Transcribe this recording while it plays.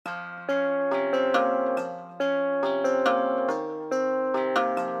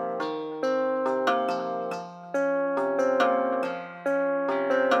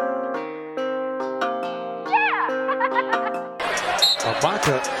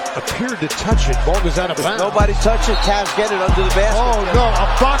appeared to touch it. Ball goes out of bounds. Nobody touched it. Cavs get it under the basket. Oh, no.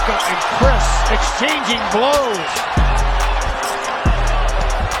 Ibaka and Chris exchanging blows.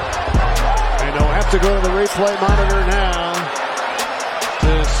 And they'll have to go to the replay monitor now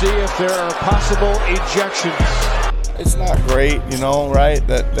to see if there are possible ejections. It's not great, right,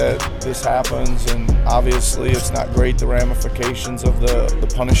 that this happens, and obviously it's not great, the ramifications of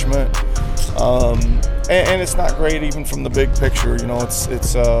the punishment, and it's not great even from the big picture. It's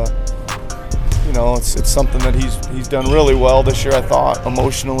something that he's done really well this year, I thought,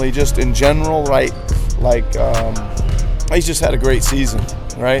 emotionally, just in general, right? He's just had a great season,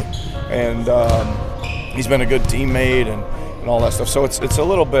 right? And he's been a good teammate and all that stuff. So it's a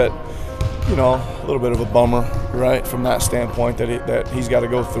little bit, a little bit of a bummer, right, from that standpoint that he's got to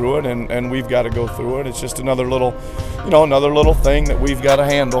go through it and we've got to go through it. It's just another little thing that we've got to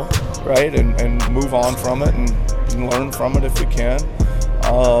handle, right, and move on from it and learn from it if we can.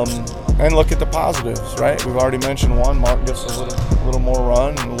 And look at the positives, right? We've already mentioned one. Mark gets a little more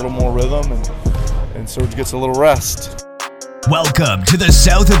run and a little more rhythm, and Serge gets a little rest. Welcome to the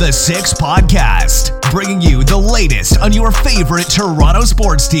South of the Six podcast, bringing you the latest on your favorite Toronto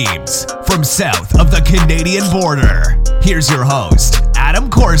sports teams from south of the Canadian border. Here's your host, Adam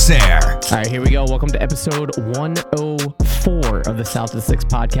Corsair. All right, here we go. Welcome to episode 104 of the South of the Six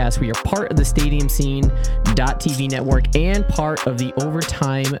podcast. We are part of the Stadium Scene.tv network and part of the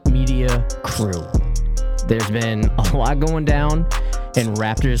Overtime Media crew. There's been a lot going down in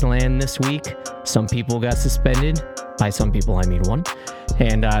Raptors land this week. Some people got suspended. By some people, I mean one.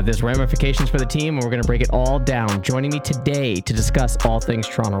 And there's ramifications for the team, and we're going to break it all down. Joining me today to discuss all things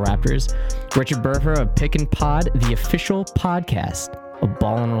Toronto Raptors, Richard Burfer of Pick and Pod, the official podcast of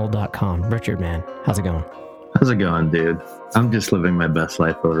ballandroll.com. Richard, man, how's it going? How's it going, dude? I'm just living my best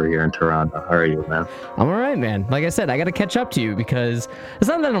life over here in Toronto. How are you, man? I'm all right, man. Like I said, I got to catch up to you because it's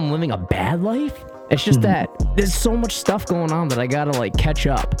not that I'm living a bad life. It's just that there's so much stuff going on that I got to catch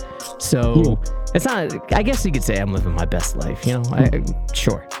up. So it's not, I guess you could say I'm living my best life,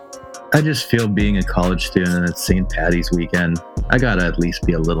 sure. I just feel being a college student and it's St. Patty's weekend, I got to at least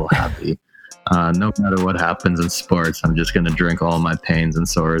be a little happy. No matter what happens in sports, I'm just going to drink all my pains and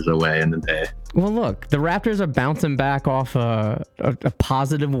sorrows away in the day. Well, look, the Raptors are bouncing back off a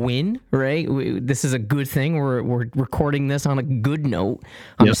positive win, right? This is a good thing. We're recording this on a good note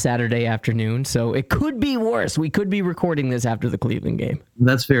on a Saturday afternoon, so it could be worse. We could be recording this after the Cleveland game.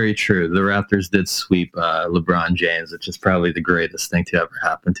 That's very true. The Raptors did sweep LeBron James, which is probably the greatest thing to ever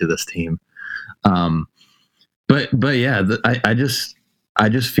happen to this team. But yeah, I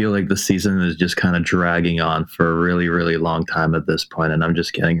just feel like the season is just kind of dragging on for a really, really long time at this point, and I'm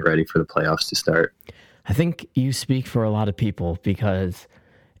just getting ready for the playoffs to start. I think you speak for a lot of people because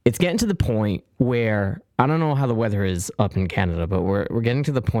it's getting to the point where, I don't know how the weather is up in Canada, but we're getting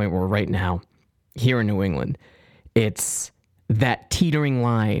to the point where right now, here in New England, it's that teetering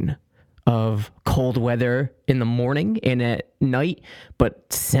line of cold weather in the morning and at night,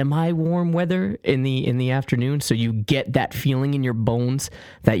 but semi-warm weather in the afternoon. So you get that feeling in your bones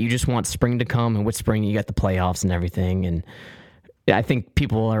that you just want spring to come, and with spring you get the playoffs and everything. And I think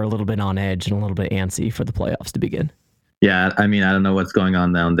people are a little bit on edge and a little bit antsy for the playoffs to begin. Yeah, I mean, I don't know what's going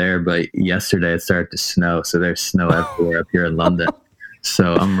on down there, but yesterday it started to snow, so there's snow everywhere up here in London.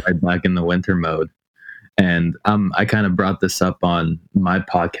 So I'm right back in the winter mode. And I kind of brought this up on my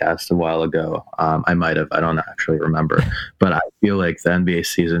podcast a while ago. I might have, I don't actually remember. But I feel like the NBA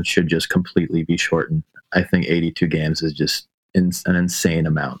season should just completely be shortened. I think 82 games is just an insane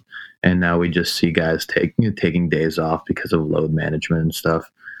amount. And now we just see guys taking days off because of load management and stuff.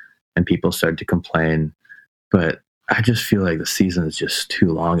 And people start to complain. But I just feel like the season is just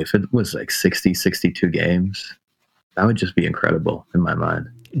too long. If it was 60, 62 games, that would just be incredible in my mind.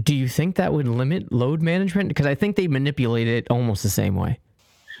 Do you think that would limit load management? Because I think they manipulate it almost the same way.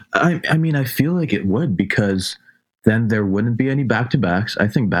 I mean, I feel like it would, because then there wouldn't be any back-to-backs. I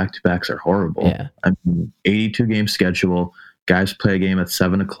think back-to-backs are horrible. Yeah. I mean, 82-game schedule. Guys play a game at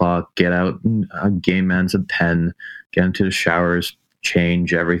 7 o'clock, get out, game ends at 10, get into the showers,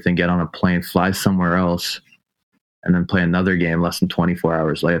 change everything, get on a plane, fly somewhere else, and then play another game less than 24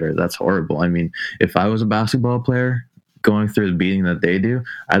 hours later. That's horrible. I mean, if I was a basketball player going through the beating that they do,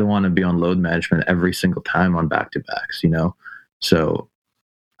 I don't want to be on load management every single time on back-to-backs, So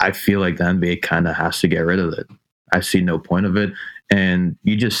I feel like the NBA kind of has to get rid of it. I see no point of it. And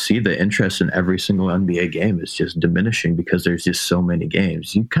you just see the interest in every single NBA game is just diminishing because there's just so many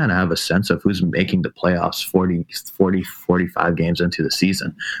games. You kind of have a sense of who's making the playoffs 45 games into the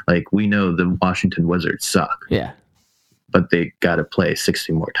season. Like, we know the Washington Wizards suck. Yeah. But they got to play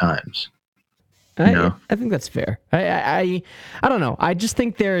 60 more times. I think that's fair. I don't know. I just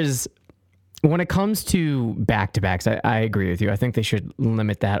think there's, when it comes to back-to-backs, I agree with you. I think they should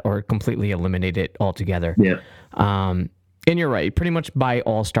limit that or completely eliminate it altogether. Yeah. And you're right. Pretty much by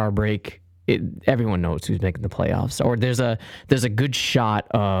All-Star break, everyone knows who's making the playoffs. Or there's a good shot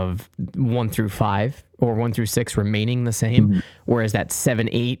of 1 through 5 or 1 through 6 remaining the same. Mm-hmm. Whereas that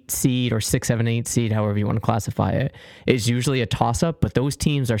 7-8 seed or 6-7-8 seed, however you want to classify it, is usually a toss-up. But those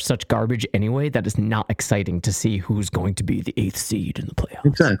teams are such garbage anyway that it's not exciting to see who's going to be the 8th seed in the playoffs.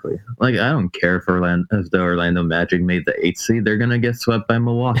 Exactly. Like, I don't care if the Orlando Magic made the 8th seed. They're going to get swept by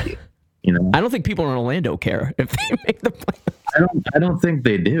Milwaukee. You know, I don't think people in Orlando care if they make the playoffs. I don't think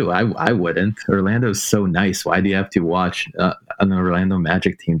they do. I wouldn't. Orlando's so nice. Why do you have to watch an Orlando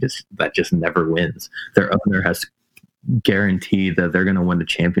Magic team that just never wins? Their owner has guaranteed that they're going to win the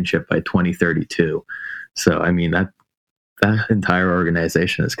championship by 2032. So I mean that entire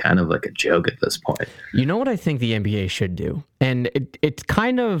organization is kind of like a joke at this point. You know what I think the NBA should do, and it's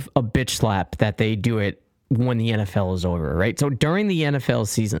kind of a bitch slap that they do it when the NFL is over, right? So during the NFL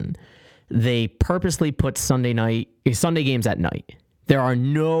season, they purposely put Sunday games at night. There are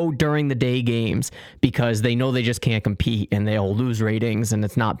no during the day games because they know they just can't compete and they'll lose ratings and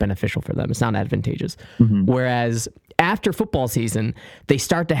it's not beneficial for them. It's not advantageous. Mm-hmm. Whereas after football season, they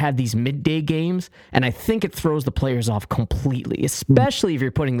start to have these midday games, and I think it throws the players off completely, especially if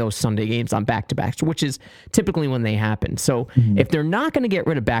you're putting those Sunday games on back-to-backs, which is typically when they happen. So if they're not going to get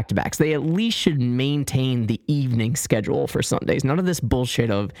rid of back-to-backs, they at least should maintain the evening schedule for Sundays. None of this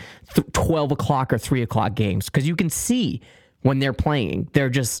bullshit of 12 o'clock or 3 o'clock games, because you can see when they're playing, they're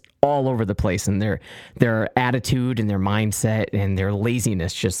just all over the place, and their attitude and their mindset and their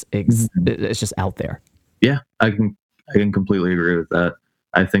laziness it's just out there. Yeah, I can completely agree with that.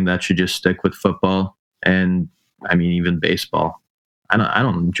 I think that should just stick with football, and I mean even baseball. I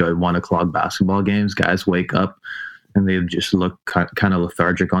don't enjoy 1 o'clock basketball games. Guys wake up and they just look kind of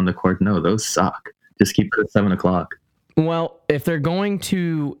lethargic on the court. No, those suck. Just keep it at 7 o'clock. Well, if they're going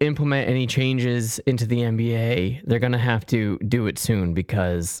to implement any changes into the NBA, they're going to have to do it soon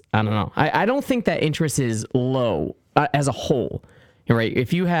because, I don't know. I don't think that interest is low as a whole, right?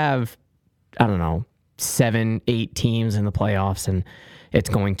 If you have, I don't know, 7-8 teams in the playoffs and it's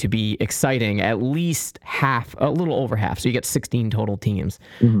going to be exciting, at least half, a little over half. So you get 16 total teams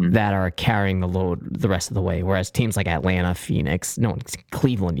that are carrying the load the rest of the way. Whereas teams like Atlanta, Phoenix,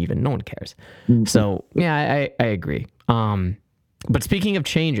 Cleveland even, no one cares. So yeah, I agree. But speaking of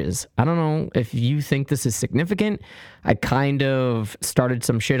changes, I don't know if you think this is significant. I kind of started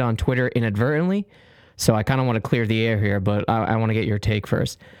some shit on Twitter inadvertently. So I kind of want to clear the air here, but I want to get your take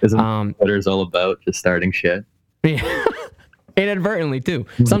first. Isn't Twitter's all about just starting shit? Yeah. Inadvertently too,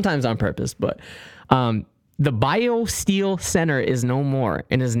 sometimes on purpose, but the BioSteel Center is no more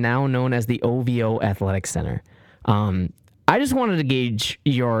and is now known as the OVO Athletic Center. I just wanted to gauge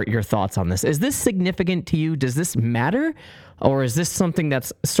your thoughts on this. Is this significant to you? Does this matter? Or is this something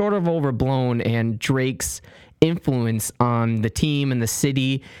that's sort of overblown and Drake's influence on the team and the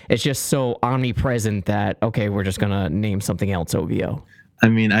city is just so omnipresent that, okay, we're just going to name something else OVO? I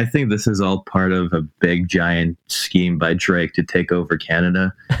mean, I think this is all part of a big, giant scheme by Drake to take over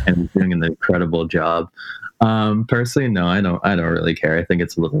Canada, and he's doing an incredible job. Personally, no, I don't really care. I think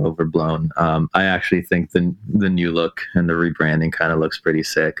it's a little overblown. I actually think the new look and the rebranding kind of looks pretty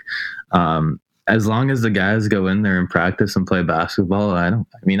sick. As long as the guys go in there and practice and play basketball, I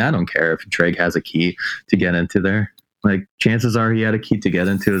don't care if Drake has a key to get into there. Like, chances are he had a key to get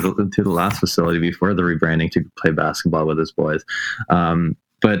into the last facility before the rebranding to play basketball with his boys.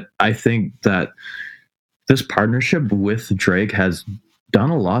 But I think that this partnership with Drake has done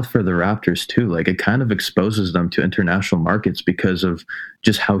a lot for the Raptors too. Like, it kind of exposes them to international markets because of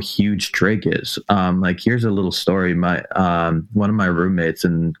just how huge Drake is. Like, here's a little story. One of my roommates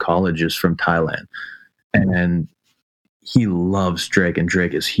in college is from Thailand, and he loves Drake, and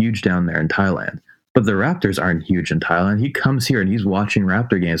Drake is huge down there in Thailand. But the Raptors aren't huge in Thailand. He comes here and he's watching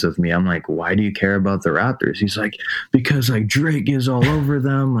Raptor games with me. I'm like, why do you care about the Raptors? He's like, because like Drake is all over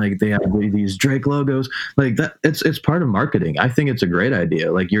them. Like, they have these Drake logos. Like, that it's part of marketing. I think it's a great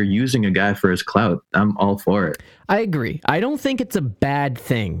idea. Like, you're using a guy for his clout. I'm all for it. I agree. I don't think it's a bad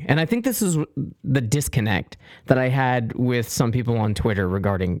thing. And I think this is the disconnect that I had with some people on Twitter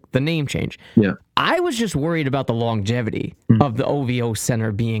regarding the name change. Yeah. I was just worried about the longevity of the OVO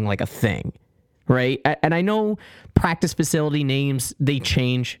Center being like a thing. Right. And I know practice facility names, they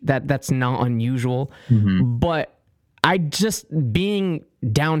change. That's not unusual. But I just, being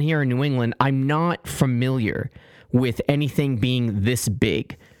down here in New England, I'm not familiar with anything being this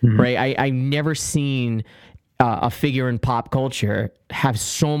big. Right. I've never seen a figure in pop culture have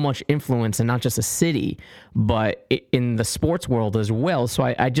so much influence in not just a city, but in the sports world as well. So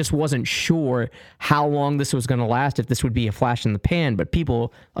I just wasn't sure how long this was going to last, if this would be a flash in the pan. But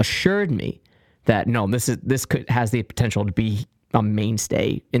people assured me that no, this has the potential to be a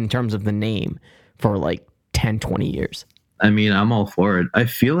mainstay in terms of the name for like 10, 20 years. I mean, I'm all for it. I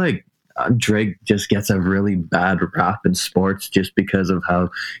feel like Drake just gets a really bad rap in sports just because of how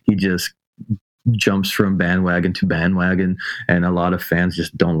he just jumps from bandwagon to bandwagon, and a lot of fans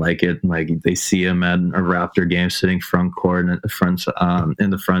just don't like it. Like, they see him at a Raptor game sitting front court and in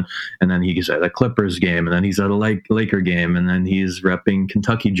the front, and then he's at a Clippers game, and then he's at a Laker game, and then he's repping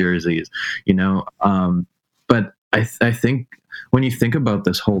Kentucky jerseys, but I think when you think about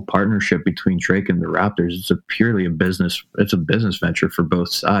this whole partnership between Drake and the Raptors, it's purely a business venture for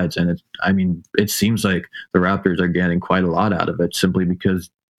both sides. And it seems like the Raptors are getting quite a lot out of it, simply because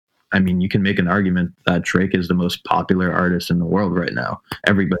you can make an argument that Drake is the most popular artist in the world right now.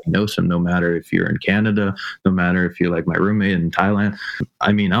 Everybody knows him, no matter if you're in Canada, no matter if you're like my roommate in Thailand.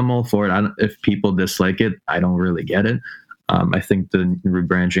 I'm all for it. If people dislike it, I don't really get it. I think the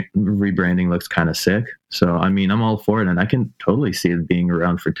rebranding looks kind of sick. So, I'm all for it, and I can totally see it being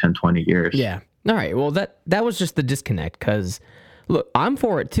around for 10, 20 years. Yeah. All right. Well, that was just the disconnect, because look, I'm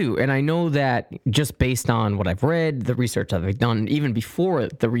for it too. And I know that just based on what I've read, the research that I've done, even before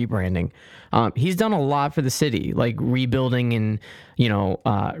the rebranding, he's done a lot for the city, like rebuilding and,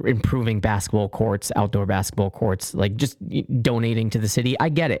 improving basketball courts, outdoor basketball courts, like just donating to the city. I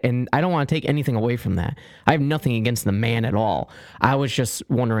get it. And I don't want to take anything away from that. I have nothing against the man at all. I was just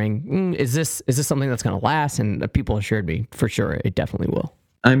wondering, is this something that's going to last? And people assured me for sure it definitely will.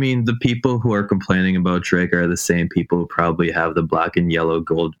 The people who are complaining about Drake are the same people who probably have the black and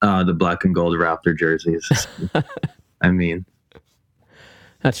gold Raptor jerseys.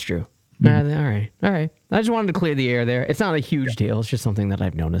 That's true. All right. I just wanted to clear the air there. It's not a huge deal. It's just something that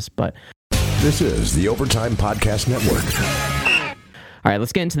I've noticed. But this is the Overtime Podcast Network. All right,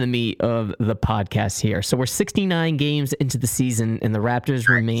 let's get into the meat of the podcast here. So we're 69 games into the season, and the Raptors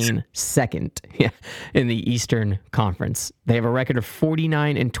remain second in the Eastern Conference. They have a record of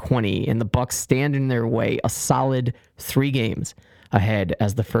 49-20, and the Bucks stand in their way a solid 3 games ahead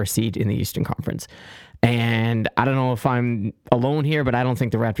as the first seed in the Eastern Conference. And I don't know if I'm alone here, but I don't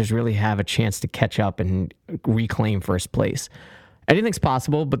think the Raptors really have a chance to catch up and reclaim first place. Anything's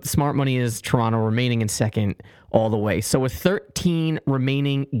possible, but the smart money is Toronto remaining in second all the way. So with 13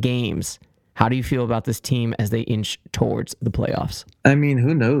 remaining games, how do you feel about this team as they inch towards the playoffs?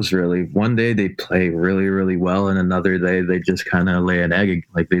 Who knows, really? One day they play really, really well, and another day they just kind of lay an egg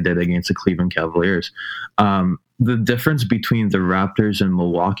like they did against the Cleveland Cavaliers. The difference between the Raptors and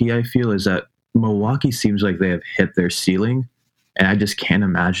Milwaukee, I feel, is that Milwaukee seems like they have hit their ceiling, and I just can't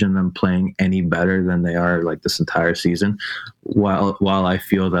imagine them playing any better than they are like this entire season. While I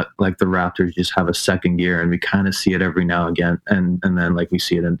feel that like the Raptors just have a second gear, and we kind of see it every now and again, and then like we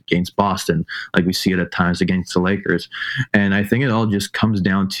see it against Boston, like we see it at times against the Lakers. And I think it all just comes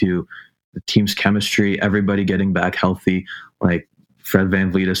down to the team's chemistry, everybody getting back healthy. Like Fred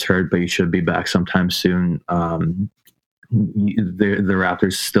VanVleet is hurt, but he should be back sometime soon. The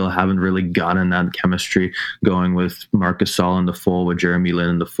Raptors still haven't really gotten that chemistry going with Marc Gasol in the fold, with Jeremy Lin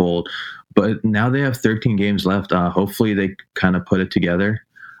in the fold. But now they have 13 games left. Hopefully they kind of put it together.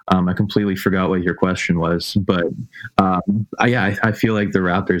 I completely forgot what your question was, but I feel like the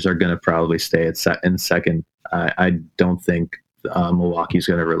Raptors are going to probably stay in second. I don't think Milwaukee's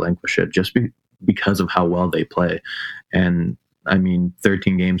going to relinquish it just because of how well they play. And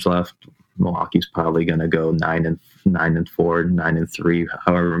 13 games left. Milwaukee's probably going to go 9-4, 9-3,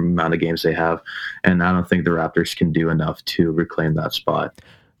 however amount of games they have, and I don't think the Raptors can do enough to reclaim that spot.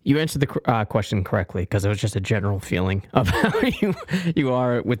 You answered the question correctly, because it was just a general feeling of how you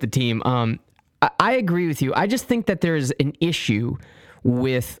are with the team. I agree with you. I just think that there's an issue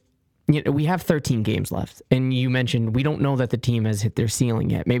with, we have 13 games left, and you mentioned we don't know that the team has hit their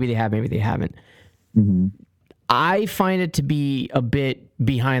ceiling yet. Maybe they have, maybe they haven't. Mm-hmm. I find it to be a bit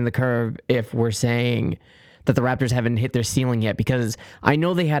behind the curve if we're saying that the Raptors haven't hit their ceiling yet, because I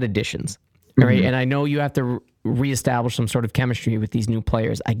know they had additions, right? Mm-hmm. And I know you have to reestablish some sort of chemistry with these new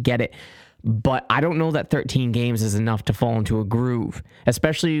players. I get it. But I don't know that 13 games is enough to fall into a groove,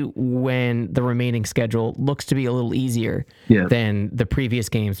 especially when the remaining schedule looks to be a little easier than the previous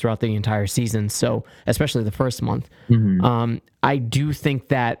games throughout the entire season. So especially the first month. Mm-hmm. I do think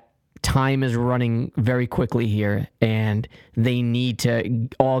that time is running very quickly here, and they need to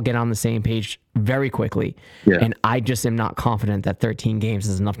all get on the same page very quickly. Yeah. And I just am not confident that 13 games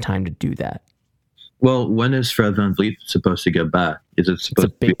is enough time to do that. Well, when is Fred VanVleet supposed to get back? Is it supposed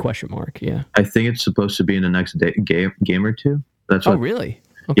It's a big question mark. Yeah. I think it's supposed to be in the next game or two. That's what. Oh, really?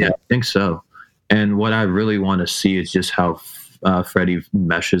 Okay. Yeah, I think so. And what I really want to see is just how Freddie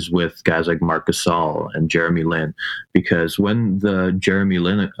meshes with guys like Marc Gasol and Jeremy Lin, because when the Jeremy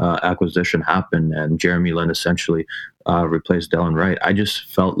Lin acquisition happened and Jeremy Lin essentially replaced Delon Wright, I just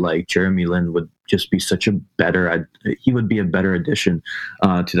felt like Jeremy Lin would just be he would be a better addition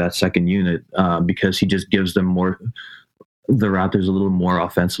to that second unit because he just gives them the Raptors a little more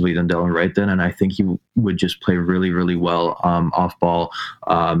offensively than Delon Wright then, and I think he would just play really, really well off ball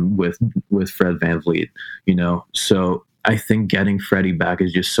with Fred VanVleet, So I think getting Freddie back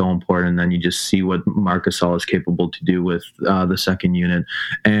is just so important. And then you just see what Marc Gasol is capable to do with the second unit.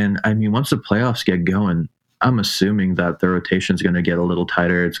 And I mean, once the playoffs get going, I'm assuming that the rotation is going to get a little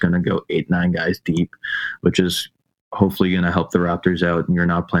tighter. It's going to go 8-9 guys deep, which is hopefully going to help the Raptors out. And you're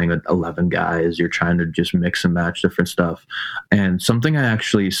not playing with 11 guys. You're trying to just mix and match different stuff. And something I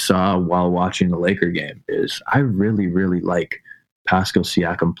actually saw while watching the Laker game is I really, really like Pascal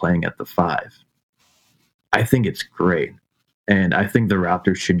Siakam playing at the 5. I think it's great. And I think the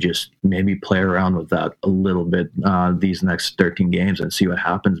Raptors should just maybe play around with that a little bit these next 13 games and see what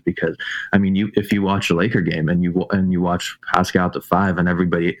happens. Because, I mean, if you watch a Laker game and you watch Pascal at the 5 and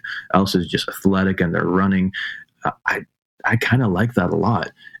everybody else is just athletic and they're running, I kind of like that a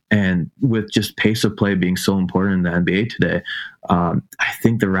lot. And with just pace of play being so important in the NBA today, I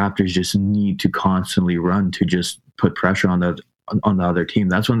think the Raptors just need to constantly run to just put pressure on the other team.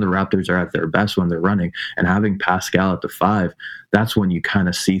 That's when the Raptors are at their best, when they're running. And having Pascal at the 5, that's when you kind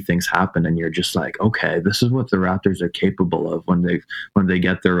of see things happen and you're just like, okay, this is what the Raptors are capable of when they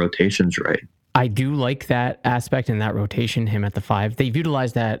get their rotations right. I do like that aspect in that rotation, him at the 5. They've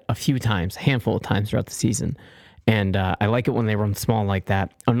utilized that a handful of times throughout the season. And I like it when they run small like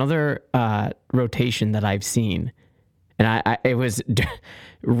that. Another rotation that I've seen, and it was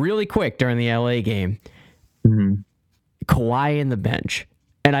really quick during the LA game, Kawhi in the bench.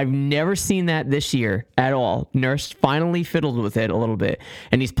 And I've never seen that this year at all. Nurse finally fiddled with it a little bit.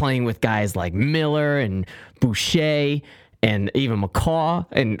 And he's playing with guys like Miller and Boucher and even McCaw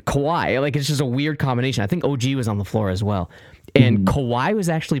and Kawhi. Like, it's just a weird combination. I think OG was on the floor as well. And Kawhi was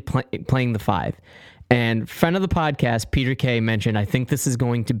actually playing the 5. And friend of the podcast, Peter Kay, mentioned, I think this is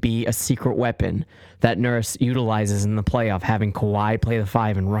going to be a secret weapon that Nurse utilizes in the playoff, having Kawhi play the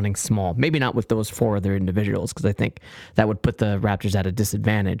 5 and running small. Maybe not with those 4 other individuals, because I think that would put the Raptors at a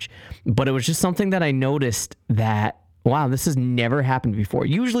disadvantage. But it was just something that I noticed that, wow, this has never happened before.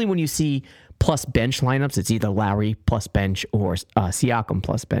 Usually when you see plus bench lineups, it's either Lowry plus bench or Siakam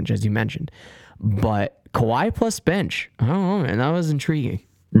plus bench, as you mentioned. But Kawhi plus bench, I don't know, man, that was intriguing.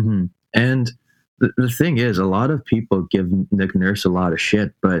 Mm-hmm. And the thing is, a lot of people give Nick Nurse a lot of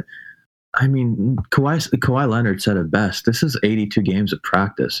shit, but I mean, Kawhi Leonard said it best. This is 82 games of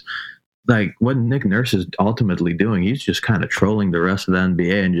practice. Like, what Nick Nurse is ultimately doing, he's just kind of trolling the rest of the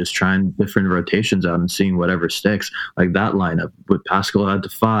NBA and just trying different rotations out and seeing whatever sticks. Like that lineup with Pascal at the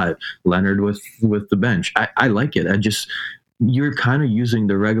 5, Leonard with the bench. I like it. You're kind of using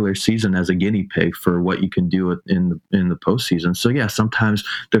the regular season as a guinea pig for what you can do in the postseason. So yeah, sometimes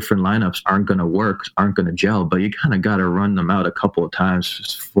different lineups aren't going to work, aren't going to gel, but you kind of got to run them out a couple of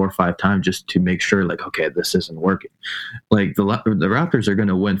times, 4 or 5 times, just to make sure, like, okay, this isn't working. Like the Raptors are going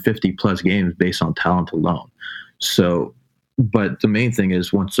to win 50 plus games based on talent alone. So, but the main thing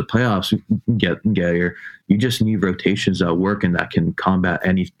is, once the playoffs get here, you just need rotations that work and that can combat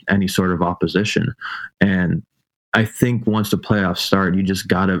any sort of opposition. And I think once the playoffs start, you just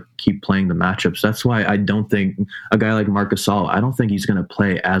got to keep playing the matchups. That's why I don't think a guy like Marc Gasol, I don't think he's going to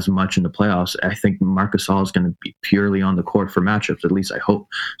play as much in the playoffs. I think Marc Gasol is going to be purely on the court for matchups, at least I hope.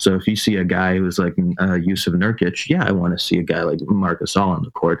 So if you see a guy who's like Jusuf Nurkic, yeah, I want to see a guy like Marc Gasol on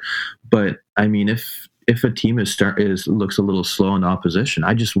the court. But I mean, if a team looks a little slow in the opposition,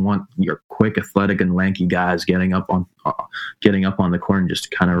 I just want your quick, athletic, and lanky guys getting up on the court and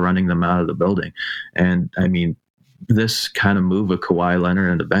just kind of running them out of the building. And I mean, this kind of move with Kawhi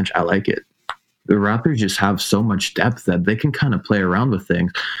Leonard on the bench, I like it. The Raptors just have so much depth that they can kind of play around with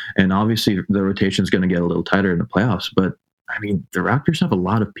things. And obviously the rotation is going to get a little tighter in the playoffs. But, I mean, the Raptors have a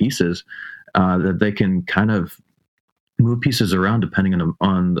lot of pieces that they can kind of move pieces around depending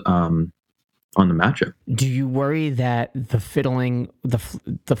on the matchup. Do you worry that the flirting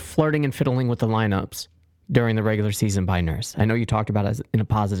and fiddling with the lineups during the regular season by Nurse, I know you talked about it in a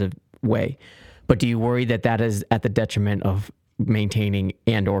positive way, but do you worry that is at the detriment of maintaining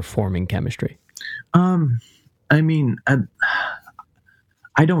and or forming chemistry? I mean,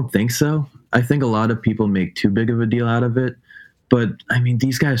 I don't think so. I think a lot of people make too big of a deal out of it. But I mean,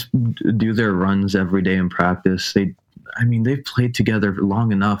 these guys do their runs every day in practice. They've played together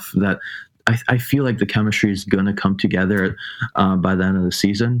long enough that I feel like the chemistry is going to come together by the end of the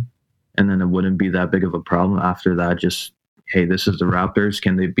season, and then it wouldn't be that big of a problem after that. Just, hey, this is the Raptors.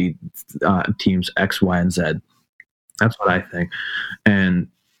 Can they beat teams X, Y, and Z? That's what I think. And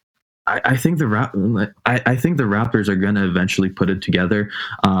I think the Raptors are going to eventually put it together.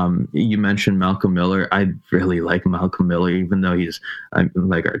 You mentioned Malcolm Miller. I really like Malcolm Miller, even though he's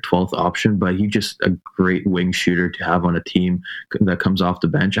like our 12th option, but he's just a great wing shooter to have on a team that comes off the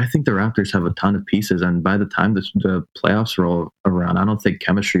bench. I think the Raptors have a ton of pieces, and by the time the playoffs roll around, I don't think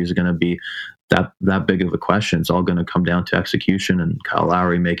chemistry is going to be that big of a question. It's all going to come down to execution and Kyle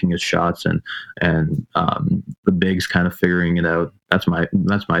Lowry making his shots and the bigs kind of figuring it out. That's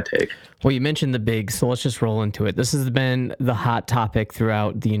my take. Well, you mentioned the bigs, so let's just roll into it. This has been the hot topic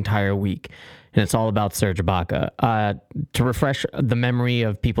throughout the entire week, and it's all about Serge Ibaka. To refresh the memory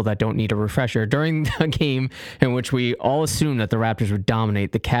of people that don't need a refresher, during the game in which we all assumed that the Raptors would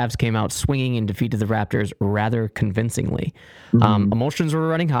dominate, the Cavs came out swinging and defeated the Raptors rather convincingly. Emotions were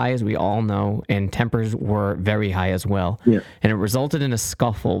running high, as we all know, and tempers were very high as well. Yeah. And it resulted in a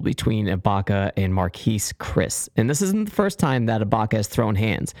scuffle between Ibaka and Marquise Chris. And this isn't the first time that Ibaka has thrown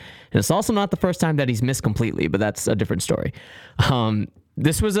hands. And it's also not the first time that he's missed completely, but that's a different story.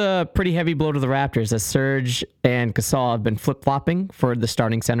 This was a pretty heavy blow to the Raptors, as Serge and Gasol have been flip-flopping for the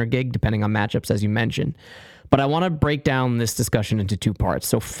starting center gig, depending on matchups, as you mentioned. But I want to break down this discussion into two parts.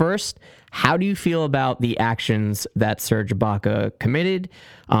 So first, how do you feel about the actions that Serge Ibaka committed?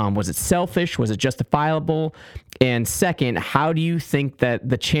 Was it selfish? Was it justifiable? And second, how do you think that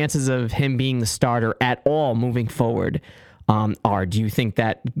the chances of him being the starter at all moving forward are? Do you think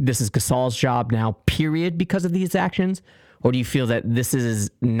that this is Gasol's job now, period, because of these actions? Or do you feel that this is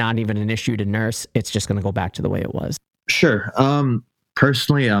not even an issue to nurse? It's just going to go back to the way it was? Sure.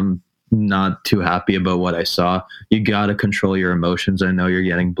 Personally, I'm not too happy about what I saw. You got to control your emotions. I know you're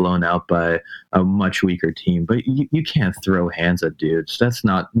getting blown out by a much weaker team, but you can't throw hands at dudes. That's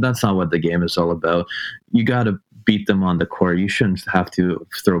not what the game is all about. You got to beat them on the court. You shouldn't have to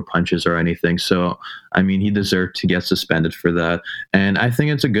throw punches or anything. So, I mean, he deserved to get suspended for that. And I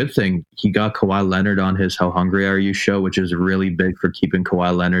think it's a good thing. He got Kawhi Leonard on his How Hungry Are You show, which is really big for keeping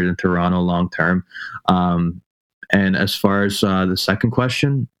Kawhi Leonard in Toronto long term. And as far as the second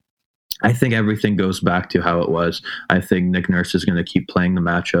question, I think everything goes back to how it was. I think Nick Nurse is going to keep playing the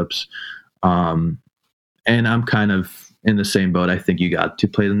matchups. And I'm kind of in the same boat. I think you got to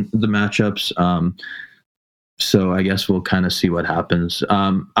play the matchups. So I guess we'll kind of see what happens.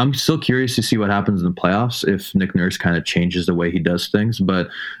 I'm still curious to see what happens in the playoffs if Nick Nurse kind of changes the way he does things. But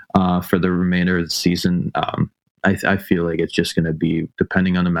for the remainder of the season, I feel like it's just going to be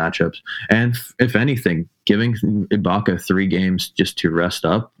depending on the matchups. And if anything, giving Ibaka 3 games just to rest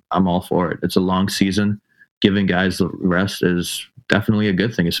up, I'm all for it. It's a long season. Giving guys the rest is definitely a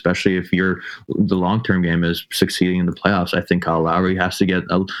good thing, especially if the long-term game is succeeding in the playoffs. I think Kyle Lowry has to get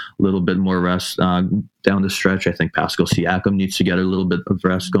a little bit more rest down the stretch. I think Pascal Siakam needs to get a little bit of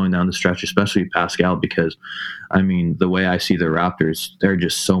rest going down the stretch, especially Pascal, because, I mean, the way I see the Raptors, they're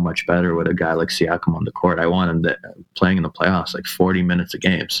just so much better with a guy like Siakam on the court. I want him playing in the playoffs like 40 minutes a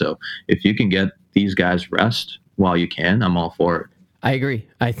game. So if you can get these guys rest while you can, I'm all for it. I agree.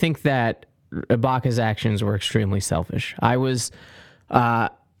 I think that Ibaka's actions were extremely selfish.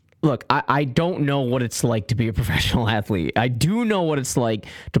 Look, I don't know what it's like to be a professional athlete. I do know what it's like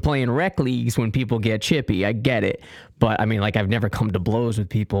to play in rec leagues when people get chippy. I get it. But I mean, like, I've never come to blows with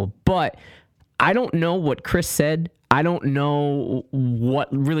people. But I don't know what Chris said. I don't know what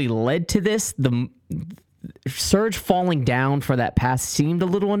really led to this. The Serge falling down for that pass seemed a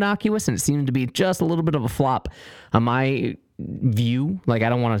little innocuous, and it seemed to be just a little bit of a flop on my view. Like, I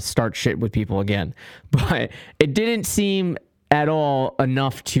don't want to start shit with people again, but it didn't seem at all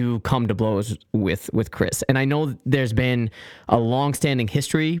enough to come to blows with Chris. And I know there's been a long-standing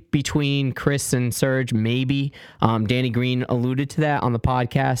history between Chris and Serge. Maybe Danny Green alluded to that on the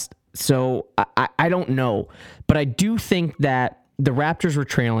podcast. So I don't know, but I do think that the Raptors were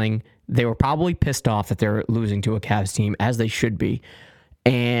trailing. They were probably pissed off that they're losing to a Cavs team, as they should be.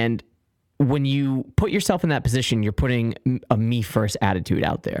 And when you put yourself in that position, you're putting a me-first attitude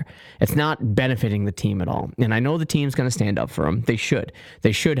out there. It's not benefiting the team at all. And I know the team's going to stand up for him. They should.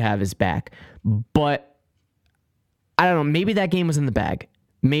 They should have his back. But I don't know. Maybe that game was in the bag.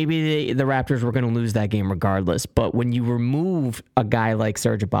 Maybe the Raptors were going to lose that game regardless. But when you remove a guy like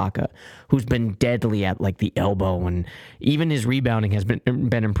Serge Ibaka, who's been deadly at like the elbow, and even his rebounding has been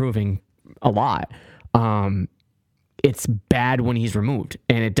improving a lot, it's bad when he's removed,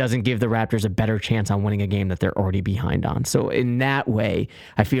 and it doesn't give the Raptors a better chance on winning a game that they're already behind on. So in that way,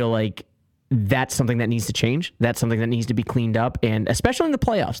 I feel like that's something that needs to change. That's something that needs to be cleaned up, and especially in the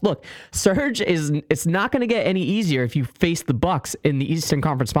playoffs. Look, Serge it's not going to get any easier if you face the Bucks in the Eastern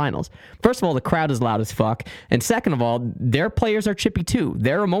Conference Finals. First of all, the crowd is loud as fuck, and second of all, their players are chippy too.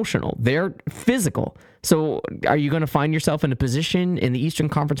 They're emotional. They're physical. So are you going to find yourself in a position in the Eastern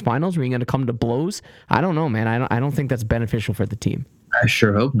Conference Finals where you're going to come to blows? I don't know, man. I don't think that's beneficial for the team. I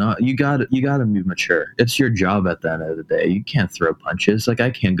sure hope not. You got to be mature. It's your job at the end of the day. You can't throw punches. Like, I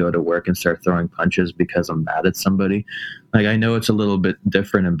can't go to work and start throwing punches because I'm mad at somebody. Like, I know it's a little bit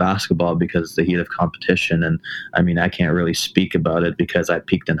different in basketball because the heat of competition. And I mean, I can't really speak about it because I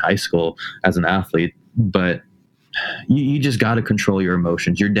peaked in high school as an athlete, but you just got to control your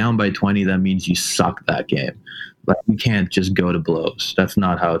emotions. You're down by 20. That means you suck that game. Like, you can't just go to blows. That's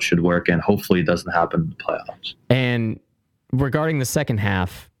not how it should work. And hopefully it doesn't happen in the playoffs. And regarding the second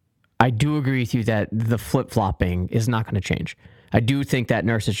half, I do agree with you that the flip-flopping is not going to change. I do think that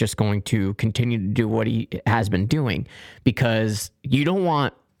Nurse is just going to continue to do what he has been doing, because you don't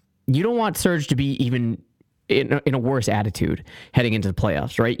want Serge to be even in a worse attitude heading into the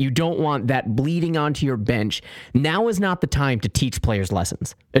playoffs, right? You don't want that bleeding onto your bench. Now is not the time to teach players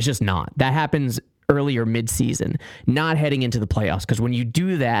lessons. It's just not. That happens earlier mid-season, not heading into the playoffs. Because when you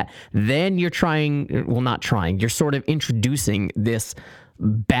do that, then you're you're sort of introducing this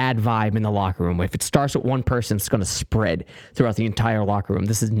bad vibe in the locker room. If it starts with one person, it's going to spread throughout the entire locker room.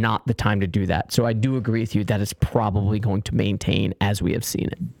 This is not the time to do that. So I do agree with you that it's probably going to maintain as we have seen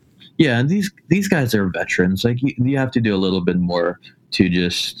it. Yeah, and these guys are veterans. Like, you have to do a little bit more to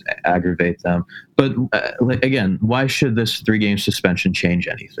just aggravate them. But again, why should this 3-game suspension change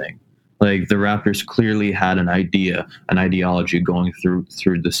anything? Like, the Raptors clearly had an ideology going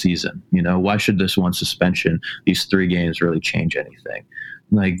through the season. You know, why should this one suspension, these 3 games, really change anything?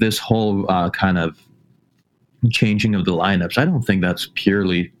 Like, this whole kind of changing of the lineups, I don't think that's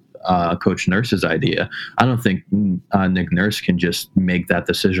purely Coach Nurse's idea. I don't think Nick Nurse can just make that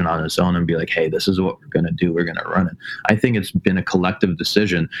decision on his own and be like, hey, this is what we're going to do. We're going to run it. I think it's been a collective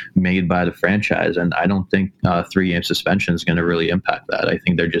decision made by the franchise, and I don't think 3-game suspension is going to really impact that. I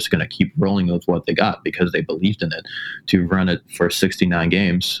think they're just going to keep rolling with what they got because they believed in it to run it for 69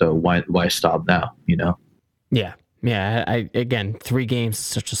 games. So why stop now, you know? Yeah. Again, 3 games is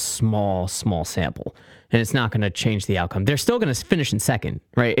such a small sample, and it's not going to change the outcome. They're still going to finish in second,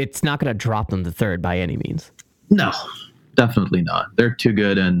 right? It's not going to drop them to third by any means. No, definitely not. They're too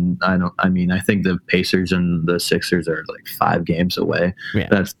good, and I think the Pacers and the Sixers are like 5 games away.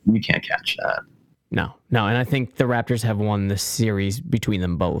 Yeah. You can't catch that. No, and I think the Raptors have won the series between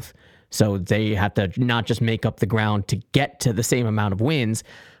them both, so they have to not just make up the ground to get to the same amount of wins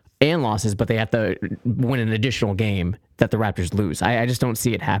and losses, but they have to win an additional game that the Raptors lose. I just don't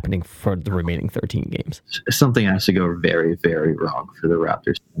see it happening for the remaining 13 games. Something has to go very, very wrong for the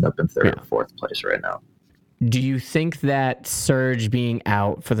Raptors to end up in third or fourth place right now. Do you think that Serge being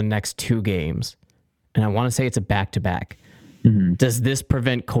out for the next 2 games, and I want to say it's a back-to-back, does this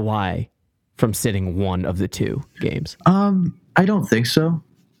prevent Kawhi from sitting one of the 2 games? I don't think so.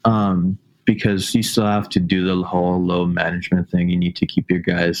 Because you still have to do the whole load management thing. You need to keep your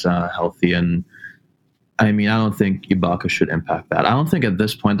guys healthy. And I mean, I don't think Ibaka should impact that. I don't think at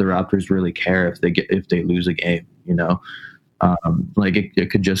this point the Raptors really care if they lose a game, you know? Like,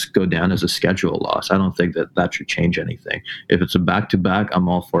 it could just go down as a schedule loss. I don't think that should change anything. If it's a back-to-back, I'm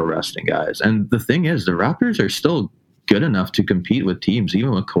all for resting guys. And the thing is, the Raptors are still good enough to compete with teams,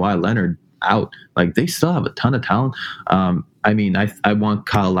 even with Kawhi Leonard out. Like, they still have a ton of talent. I mean, I want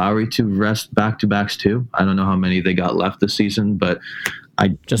Kyle Lowry to rest back-to-backs too. I don't know how many they got left this season, but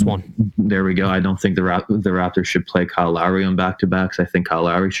just one. There we go. I don't think the Raptors should play Kyle Lowry on back-to-backs. I think Kyle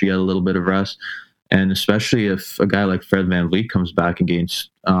Lowry should get a little bit of rest. And especially if a guy like Fred VanVleet comes back against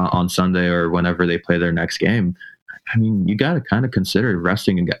on Sunday or whenever they play their next game, I mean, you got to kind of consider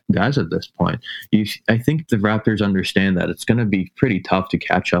resting guys at this point. I think the Raptors understand that it's going to be pretty tough to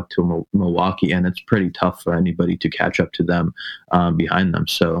catch up to Milwaukee, and it's pretty tough for anybody to catch up to them behind them.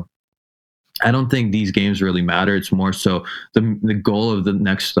 So I don't think these games really matter. It's more so the goal of the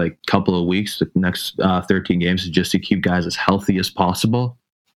next couple of weeks, the next 13 games, is just to keep guys as healthy as possible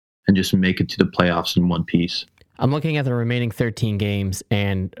and just make it to the playoffs in one piece. I'm looking at the remaining 13 games,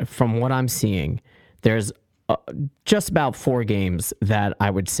 and from what I'm seeing, there's just about 4 games that I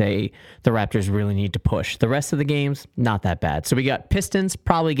would say the Raptors really need to push. The rest of the games, not that bad. So we got Pistons,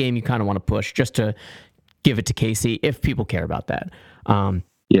 probably a game you kind of want to push just to give it to KC if people care about that.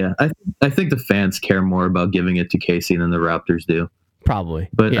 Yeah, I think the fans care more about giving it to KC than the Raptors do. Probably.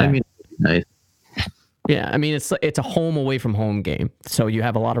 But yeah. I mean, nice. Yeah, I mean, it's a home away from home game. So you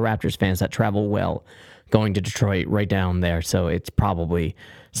have a lot of Raptors fans that travel well going to Detroit right down there. So it's probably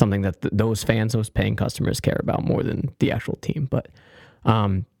something that those fans, those paying customers care about more than the actual team. But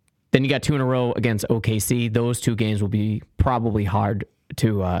then you got 2 in a row against OKC. Those 2 games will be probably hard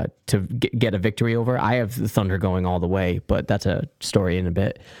to get a victory over. I have the Thunder going all the way, but that's a story in a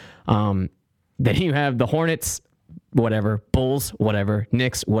bit. Then you have the Hornets, whatever, Bulls, whatever,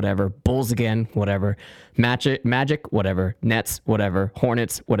 Knicks, whatever, Bulls again, whatever, Magic, whatever, Nets, whatever,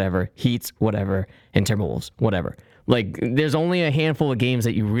 Hornets, whatever, Heats, whatever, and Timberwolves, whatever. Like, there's only a handful of games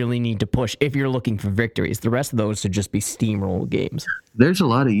that you really need to push if you're looking for victories. The rest of those should just be steamroll games. There's a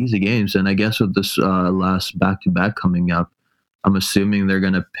lot of easy games, and I guess with this last back-to-back coming up, I'm assuming they're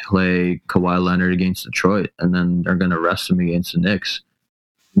going to play Kawhi Leonard against Detroit, and then they're going to rest him against the Knicks.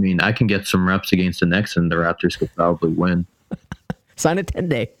 I mean, I can get some reps against the Knicks, and the Raptors could probably win. Sign a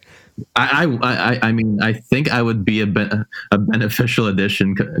 10-day. I mean, I think I would be a beneficial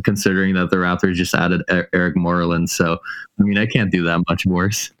addition considering that the Raptors just added Eric Moreland. So, I mean, I can't do that much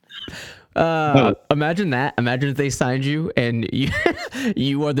worse. Imagine that. Imagine if they signed you and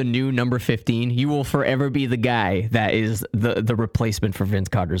you are the new number 15. You will forever be the guy that is the replacement for Vince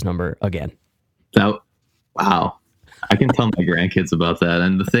Carter's number again. Wow. I can tell my grandkids about that.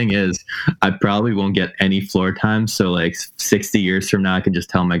 And the thing is, I probably won't get any floor time. So like 60 years from now, I can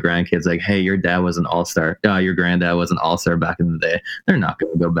just tell my grandkids like, hey, your dad was an all-star. Your granddad was an all-star back in the day. They're not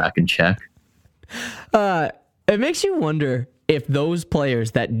going to go back and check. It makes you wonder if those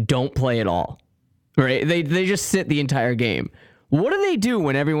players that don't play at all, right? They just sit the entire game. What do they do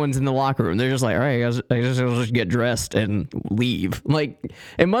when everyone's in the locker room? They're just like, all right, I just get dressed and leave. Like,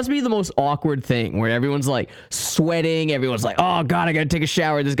 it must be the most awkward thing where everyone's like sweating. Everyone's like, oh God, I got to take a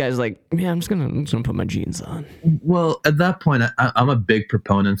shower. This guy's like, yeah, I'm just gonna put my jeans on. Well, at that point, I'm a big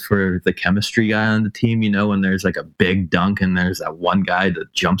proponent for the chemistry guy on the team. You know, when there's like a big dunk and there's that one guy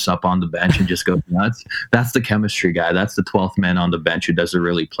that jumps up on the bench and just goes nuts. That's the chemistry guy. That's the 12th man on the bench who doesn't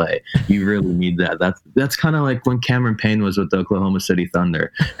really play. You really need that. That's kind of like when Cameron Payne was with the Oklahoma City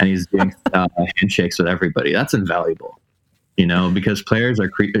Thunder and he's doing handshakes with everybody. That's invaluable, you know, because players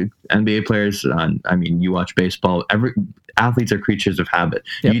are NBA players. I mean, you watch baseball. Athletes are creatures of habit.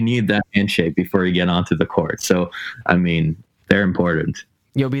 Yep. You need that handshake before you get onto the court. So, I mean, they're important.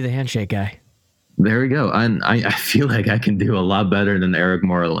 You'll be the handshake guy. There we go. And I feel like I can do a lot better than Eric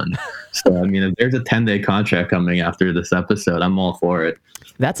Moreland. So, I mean, if there's a 10-day contract coming after this episode, I'm all for it.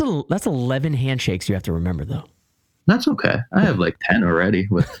 That's 11 handshakes you have to remember, though. That's okay. I have like 10 already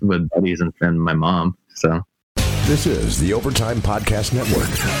with buddies and my mom. So this is the Overtime Podcast Network.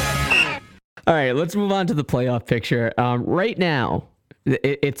 All right, let's move on to the playoff picture. Right now,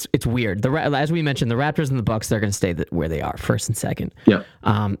 it's weird. As we mentioned, the Raptors and the Bucks, they're going to stay where they are, first and second. Yep.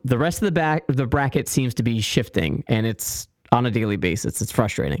 The rest of the bracket seems to be shifting, and it's on a daily basis. It's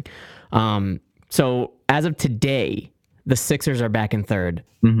frustrating. So as of today, the Sixers are back in third.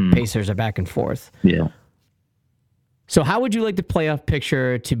 Mm-hmm. Pacers are back in fourth. Yeah. So how would you like the playoff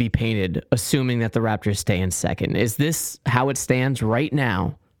picture to be painted, assuming that the Raptors stay in second? Is this how it stands right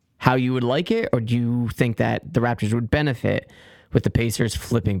now, how you would like it, or do you think that the Raptors would benefit with the Pacers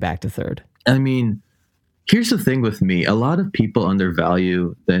flipping back to third? I mean, here's the thing with me. A lot of people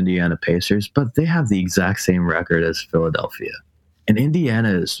undervalue the Indiana Pacers, but they have the exact same record as Philadelphia. And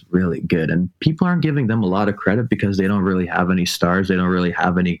Indiana is really good, and people aren't giving them a lot of credit because they don't really have any stars. They don't really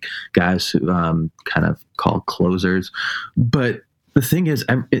have any guys who kind of called closers. But the thing is,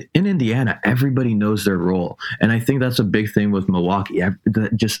 in Indiana, everybody knows their role. And I think that's a big thing with Milwaukee.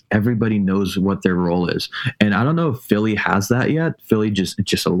 Just everybody knows what their role is. And I don't know if Philly has that yet. Philly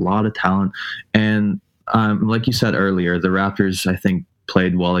just a lot of talent. And like you said earlier, the Raptors, I think,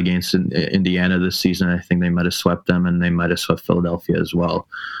 played well against Indiana this season. I think they might have swept them, and they might have swept Philadelphia as well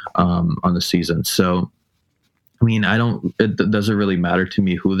on the season. So, I mean, it doesn't really matter to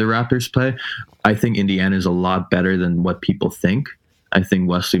me who the Raptors play. I think Indiana is a lot better than what people think. I think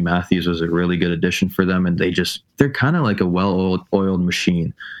Wesley Matthews was a really good addition for them, and they're kind of like a well-oiled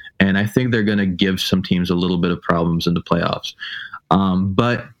machine. And I think they're going to give some teams a little bit of problems in the playoffs.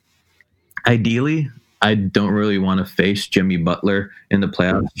 But ideally, I don't really want to face Jimmy Butler in the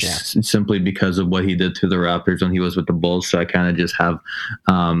playoffs simply because of what he did to the Raptors when he was with the Bulls. So I kind of just have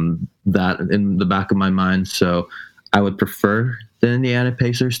that in the back of my mind. So I would prefer the Indiana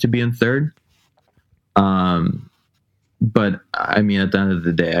Pacers to be in third. But I mean, at the end of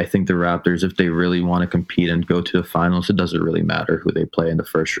the day, I think the Raptors, if they really want to compete and go to the finals, it doesn't really matter who they play in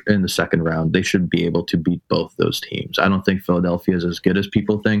the second round. They should be able to beat both those teams. I don't think Philadelphia is as good as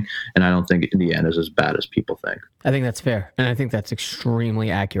people think, and I don't think Indiana is as bad as people think. I think that's fair, and I think that's extremely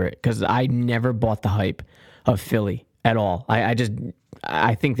accurate because I never bought the hype of Philly at all.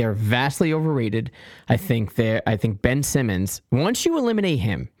 I think they're vastly overrated. I think Ben Simmons, once you eliminate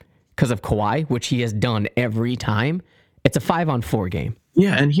him because of Kawhi, which he has done every time, it's a 5-on-4 game.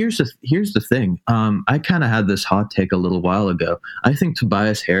 Yeah, and here's the thing. I kind of had this hot take a little while ago. I think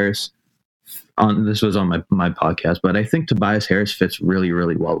Tobias Harris, this was on my podcast, but I think Tobias Harris fits really,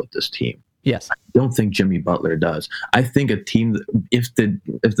 really well with this team. Yes, I don't think Jimmy Butler does. I think a team, if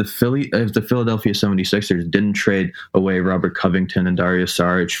the Philadelphia 76ers didn't trade away Robert Covington and Dario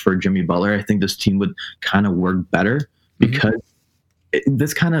Saric for Jimmy Butler, I think this team would kind of work better because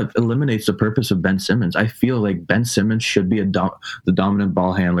this kind of eliminates the purpose of Ben Simmons. I feel like Ben Simmons should be the dominant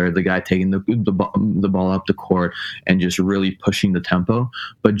ball handler, the guy taking the ball up the court and just really pushing the tempo.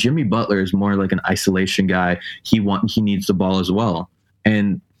 But Jimmy Butler is more like an isolation guy. He needs the ball as well.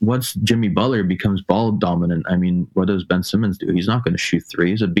 And once Jimmy Butler becomes ball dominant, I mean, what does Ben Simmons do? He's not going to shoot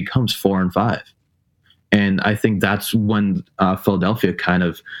threes. It becomes 4 and 5. And I think that's when Philadelphia kind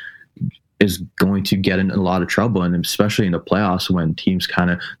of is going to get in a lot of trouble, and especially in the playoffs when teams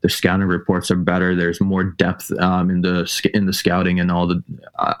the scouting reports are better. There's more depth in the scouting and all the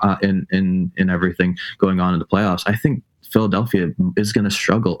in everything going on in the playoffs. I think Philadelphia is going to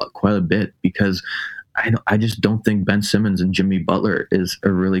struggle quite a bit because I just don't think Ben Simmons and Jimmy Butler is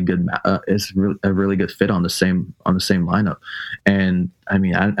a really good fit on the same lineup. And I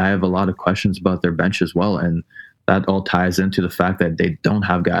mean, I have a lot of questions about their bench as well, and that all ties into the fact that they don't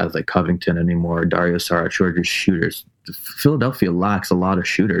have guys like Covington anymore, Dario Saric, who are just shooters. Philadelphia lacks a lot of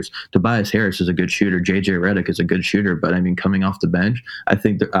shooters. Tobias Harris is a good shooter. JJ Redick is a good shooter. But, I mean, coming off the bench, I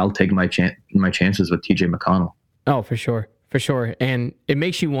think that I'll take my chances with TJ McConnell. Oh, for sure. For sure. And it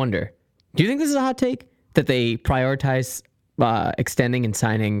makes you wonder, do you think this is a hot take that they prioritize extending and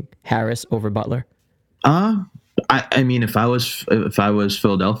signing Harris over Butler? I mean, if I was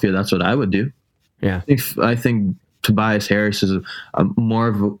Philadelphia, that's what I would do. Yeah, I think Tobias Harris is more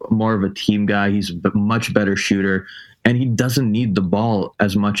of a team guy. He's a much better shooter, and he doesn't need the ball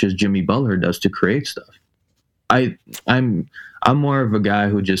as much as Jimmy Butler does to create stuff. I'm more of a guy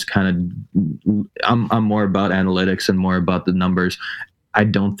who just kind of I'm more about analytics and more about the numbers. I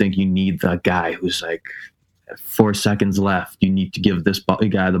don't think you need the guy who's like 4 seconds left, you need to give this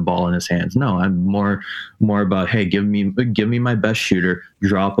guy the ball in his hands. No, I'm more about, hey, give me my best shooter,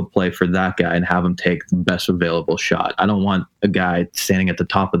 draw up a play for that guy, and have him take the best available shot. I don't want a guy standing at the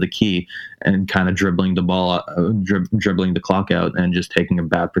top of the key and kind of dribbling the ball, dribbling the clock out, and just taking a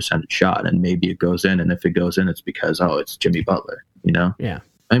bad percentage shot. And maybe it goes in, and if it goes in, it's because it's Jimmy Butler. You know? Yeah.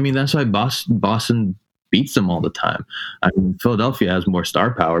 I mean, that's why Boston beats them all the time. I mean, Philadelphia has more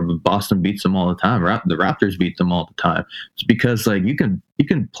star power, but Boston beats them all the time. The Raptors beat them all the time. It's because you can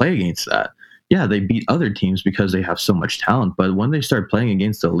play against that. Yeah, they beat other teams because they have so much talent. But when they start playing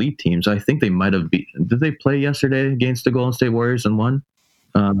against elite teams, I think they might have beat. Did they play yesterday against the Golden State Warriors and won?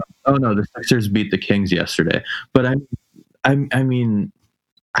 Oh no, the Sixers beat the Kings yesterday. But I mean,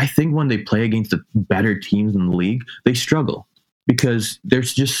 I think when they play against the better teams in the league, they struggle. Because they're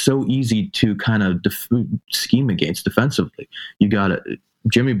just so easy to kind of scheme against defensively. You got it.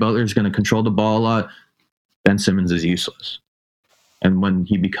 Jimmy Butler is going to control the ball a lot. Ben Simmons is useless. And when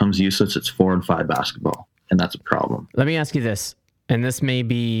he becomes useless, it's 4 and 5 basketball. And that's a problem. Let me ask you this, and this may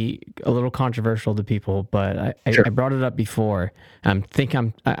be a little controversial to people, but Sure. I brought it up before. I think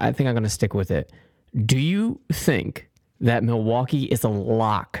I'm going to stick with it. Do you think that Milwaukee is a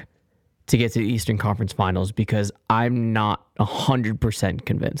lock to get to the Eastern Conference Finals? Because I'm not 100%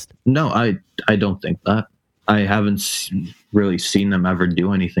 convinced. No, I don't think that. I haven't really seen them ever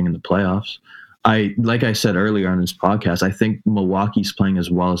do anything in the playoffs. Like I said earlier on this podcast, I think Milwaukee's playing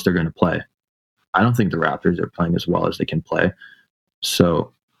as well as they're going to play. I don't think the Raptors are playing as well as they can play.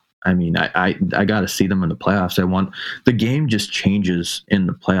 So, I mean, I got to see them in the playoffs. The game just changes in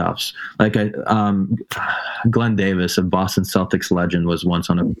the playoffs. Glenn Davis, a Boston Celtics legend, was once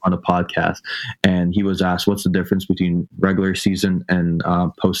on a podcast, and he was asked, what's the difference between regular season and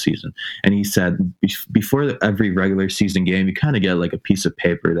postseason? And he said, before every regular season game, you kind of get like a piece of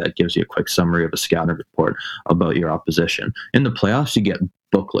paper that gives you a quick summary of a scouting report about your opposition. In the playoffs, you get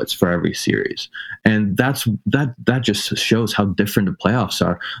booklets for every series, and that just shows how different the playoffs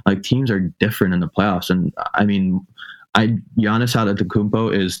are. Like, teams are different in the playoffs, and I mean, Giannis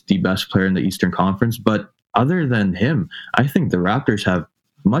Antetokounmpo is the best player in the Eastern Conference, but other than him, I think the Raptors have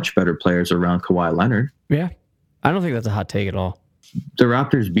much better players around Kawhi Leonard. Yeah, I don't think that's a hot take at all. The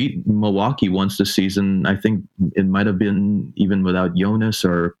Raptors beat Milwaukee once this season. I think it might have been even without Jonas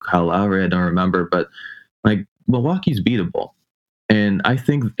or Kyle Lowry. I don't remember, but like Milwaukee's beatable. And I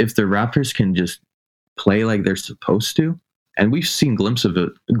think if the Raptors can just play like they're supposed to, and we've seen glimpses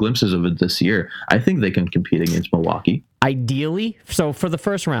of it this year, I think they can compete against Milwaukee. Ideally, so for the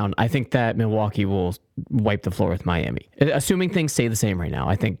first round, I think that Milwaukee will wipe the floor with Miami. Assuming things stay the same right now,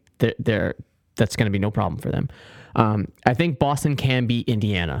 I think that's going to be no problem for them. I think Boston can beat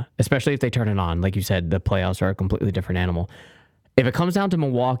Indiana, especially if they turn it on. Like you said, the playoffs are a completely different animal. If it comes down to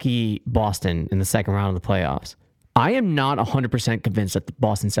Milwaukee-Boston in the second round of the playoffs, I am not 100% convinced that the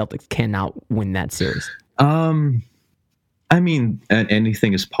Boston Celtics cannot win that series. I mean,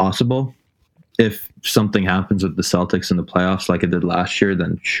 anything is possible. If something happens with the Celtics in the playoffs like it did last year,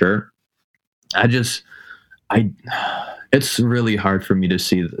 then sure. It's really hard for me to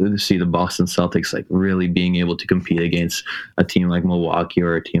see the Boston Celtics like really being able to compete against a team like Milwaukee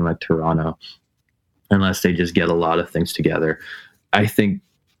or a team like Toronto, unless they just get a lot of things together. I think,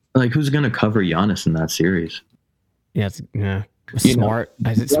 like, who's going to cover Giannis in that series? Yeah, Smart.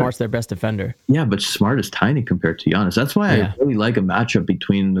 Smart's their best defender. Yeah, but Smart is tiny compared to Giannis. That's why I really like a matchup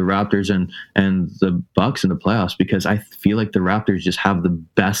between the Raptors and the Bucks in the playoffs, because I feel like the Raptors just have the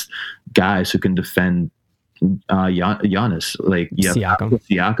best guys who can defend Giannis. Like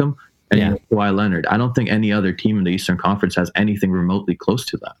Siakam and Kawhi Leonard. I don't think any other team in the Eastern Conference has anything remotely close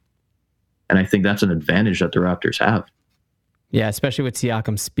to that. And I think that's an advantage that the Raptors have. Yeah, especially with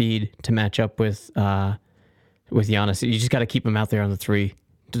Siakam's speed to match up with Giannis. You just got to keep him out there on the three.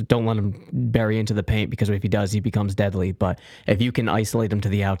 Don't let him bury into the paint, because if he does, he becomes deadly. But if you can isolate him to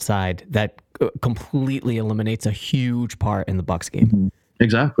the outside, that completely eliminates a huge part in the Bucks game. Mm-hmm.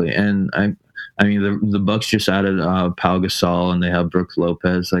 Exactly. And I mean, the Bucks just added Pau Gasol, and they have Brook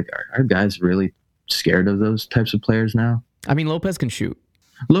Lopez. Like, are guys really scared of those types of players now? I mean, Lopez can shoot.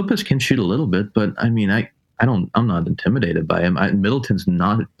 Lopez can shoot a little bit, but I mean, I'm not intimidated by him. Middleton's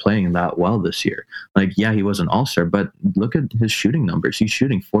not playing that well this year. Like, yeah, he was an all-star, but look at his shooting numbers. He's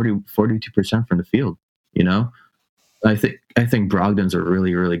shooting 42% from the field, you know? I think Brogdon's a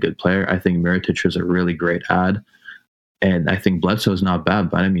really, really good player. I think Mirotic is a really great ad. And I think Bledsoe's not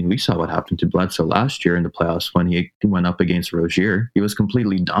bad, but I mean, we saw what happened to Bledsoe last year in the playoffs when he went up against Rozier. He was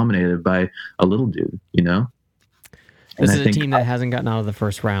completely dominated by a little dude, you know? This is a team that hasn't gotten out of the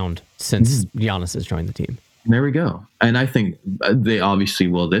first round since Giannis has joined the team. There we go. And I think they obviously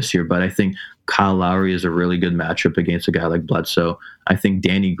will this year, but I think Kyle Lowry is a really good matchup against a guy like Bledsoe. I think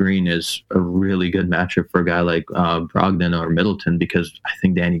Danny Green is a really good matchup for a guy like Brogdon or Middleton, because I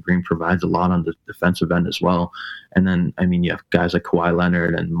think Danny Green provides a lot on the defensive end as well. And then, I mean, you have guys like Kawhi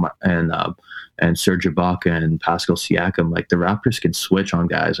Leonard and Serge Ibaka and Pascal Siakam. Like, the Raptors can switch on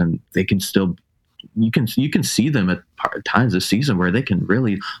guys, and they can still. You can see them at times this season where they can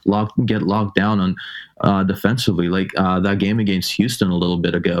really get locked down on defensively, like that game against Houston a little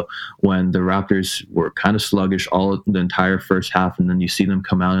bit ago when the Raptors were kind of sluggish all the entire first half, and then you see them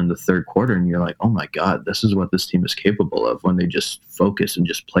come out in the third quarter, and you're like, oh my God, this is what this team is capable of when they just focus and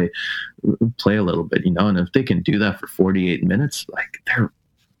just play a little bit, you know. And if they can do that for 48 minutes, like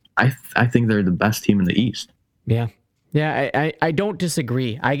I think they're the best team in the East. Yeah. Yeah, I don't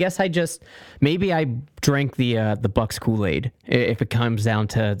disagree. I guess maybe I drank the Bucks Kool-Aid if it comes down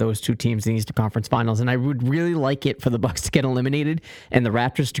to those two teams in the Eastern Conference Finals, and I would really like it for the Bucks to get eliminated and the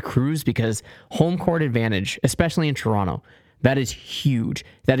Raptors to cruise, because home court advantage, especially in Toronto, that is huge.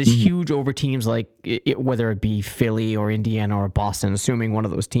 That is huge over teams like whether it be Philly or Indiana or Boston, assuming one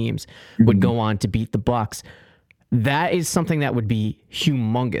of those teams would go on to beat the Bucks. That is something that would be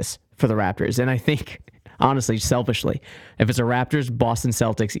humongous for the Raptors, and I think. Honestly, selfishly, if it's a Raptors, Boston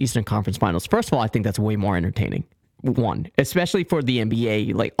Celtics, Eastern Conference Finals, first of all, I think that's way more entertaining. One, especially for the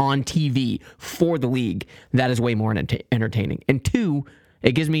NBA, like on TV for the league, that is way more entertaining. And two,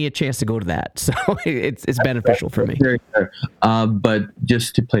 it gives me a chance to go to that, so it's beneficial for me. But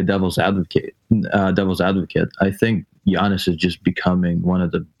just to play devil's advocate, I think Giannis is just becoming one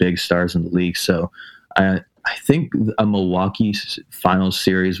of the big stars in the league. So I think a Milwaukee Finals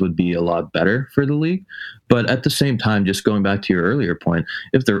series would be a lot better for the league, but at the same time, just going back to your earlier point,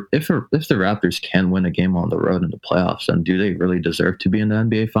 if the Raptors can win a game on the road in the playoffs, then do they really deserve to be in the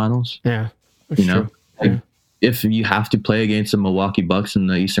NBA Finals? Yeah, you know, like, if you have to play against the Milwaukee Bucks in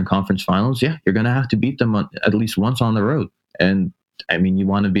the Eastern Conference Finals, yeah, you're gonna have to beat them at least once on the road. And I mean, you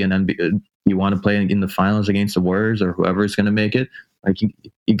want to be an NBA, you want to play in the finals against the Warriors or whoever is going to make it. Like,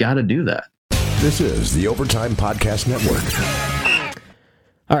 you got to do that. This is the Overtime Podcast Network.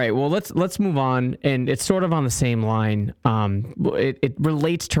 All right, well, let's move on, and it's sort of on the same line. It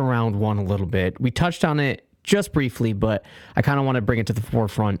relates to round one a little bit. We touched on it just briefly, but I kind of want to bring it to the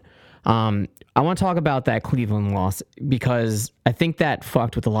forefront. I want to talk about that Cleveland loss because I think that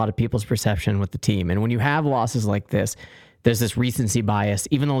fucked with a lot of people's perception with the team. And when you have losses like this, there's this recency bias.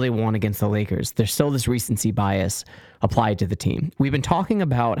 Even though they won against the Lakers, there's still this recency bias applied to the team. We've been talking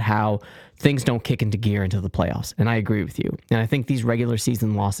about how things don't kick into gear into the playoffs, and I agree with you. And I think these regular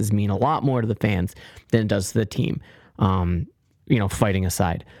season losses mean a lot more to the fans than it does to the team, fighting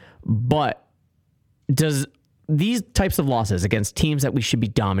aside. But does these types of losses against teams that we should be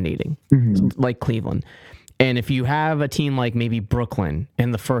dominating, like Cleveland, and if you have a team like maybe Brooklyn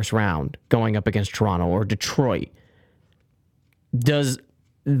in the first round going up against Toronto or Detroit, does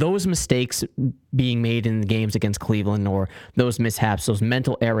those mistakes being made in the games against Cleveland or those mishaps, those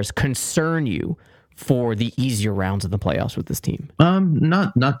mental errors concern you for the easier rounds of the playoffs with this team?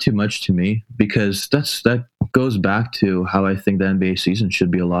 Not too much to me, because that goes back to how I think the NBA season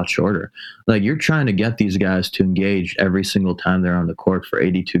should be a lot shorter. Like, you're trying to get these guys to engage every single time they're on the court for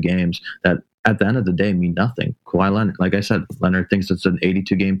 82 games that at the end of the day mean nothing. Kawhi Leonard, like I said, Leonard thinks it's an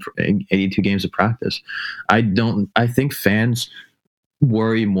 82 games of practice. I think fans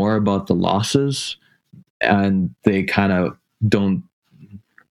worry more about the losses, and they kind of don't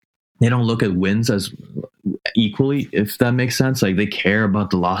look at wins as equally, if that makes sense. Like, they care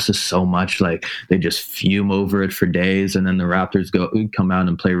about the losses so much, like they just fume over it for days, and then the Raptors come out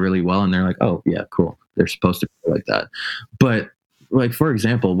and play really well, and they're like, oh yeah, cool, they're supposed to play like that. But like, for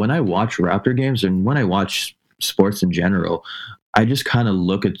example, when I watch Raptor games and when I watch sports in general, I just kind of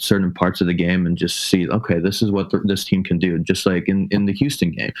look at certain parts of the game and just see, okay, this is what this team can do. Just like in the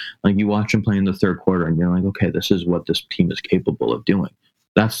Houston game, like, you watch them play in the third quarter and you're like, okay, this is what this team is capable of doing.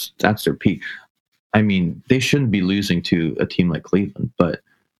 That's their peak. I mean, they shouldn't be losing to a team like Cleveland, but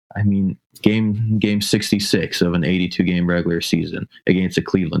I mean, game 66 of an 82 game regular season against a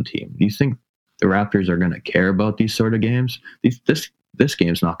Cleveland team. Do you think the Raptors are going to care about these sort of games? This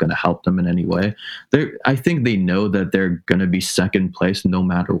game's not going to help them in any way. I think they know that they're going to be second place no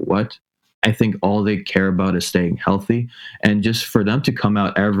matter what. I think all they care about is staying healthy, and just for them to come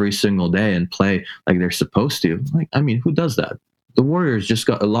out every single day and play like they're supposed to. Like, I mean, who does that? The Warriors just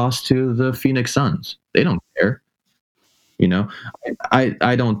got lost to the Phoenix Suns. They don't care.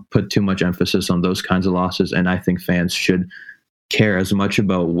 I don't put too much emphasis on those kinds of losses, and I think fans should care as much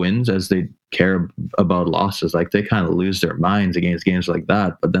about wins as they care about losses. Like, they kind of lose their minds against games like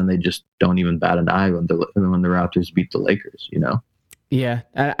that, but then they just don't even bat an eye when the Raptors beat the Lakers, Yeah,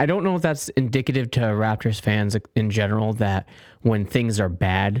 I don't know if that's indicative to Raptors fans in general, that when things are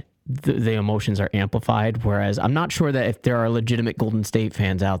bad, the emotions are amplified, whereas I'm not sure that if there are legitimate Golden State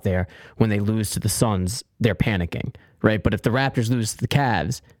fans out there, when they lose to the Suns, they're panicking, right? But if the Raptors lose to the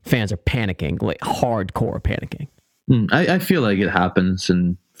Cavs, fans are panicking, like hardcore panicking. I feel like it happens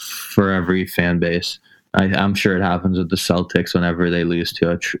for every fan base. I'm sure it happens with the Celtics whenever they lose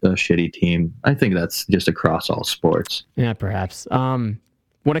to a shitty team. I think that's just across all sports. Yeah, perhaps. When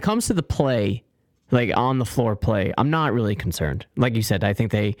it comes to the play, like on the floor play, I'm not really concerned. Like you said, I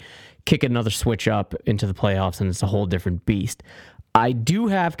think they kick another switch up into the playoffs and it's a whole different beast. I do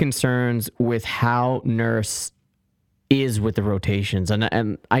have concerns with how Nurse is with the rotations,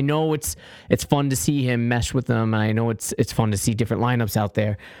 and I know it's fun to see him mesh with them, and I know it's fun to see different lineups out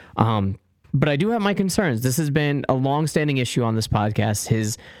there. But I do have my concerns. This has been a long-standing issue on this podcast,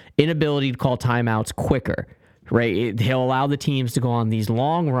 his inability to call timeouts quicker, right? He'll allow the teams to go on these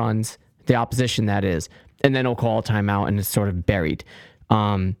long runs, the opposition that is, and then he'll call a timeout and it's sort of buried.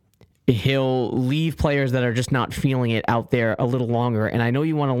 He'll leave players that are just not feeling it out there a little longer. And I know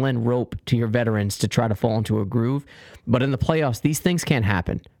you want to lend rope to your veterans to try to fall into a groove, but in the playoffs, these things can't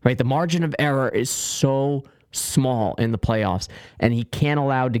happen, right? The margin of error is so small in the playoffs, and he can't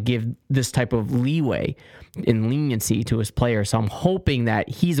allow to give this type of leeway and leniency to his players. So I'm hoping that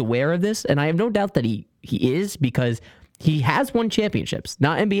he's aware of this, and I have no doubt that he is, because he has won championships,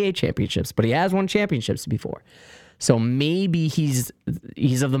 not NBA championships, but he has won championships before. So maybe he's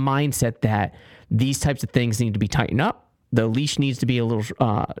of the mindset that these types of things need to be tightened up. The leash needs to be a little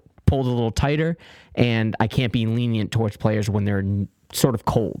pulled a little tighter, and I can't be lenient towards players when they're sort of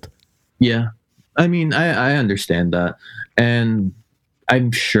cold. Yeah. I mean, I understand that. And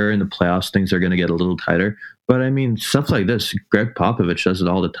I'm sure in the playoffs things are going to get a little tighter. But I mean, stuff like this, Greg Popovich does it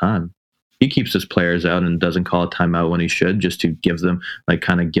all the time. He keeps his players out and doesn't call a timeout when he should, just to give them, like,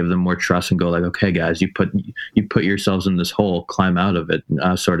 kind of give them more trust and go like, okay, guys, you put yourselves in this hole, climb out of it,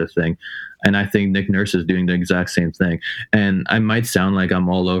 sort of thing. And I think Nick Nurse is doing the exact same thing. And I might sound like I'm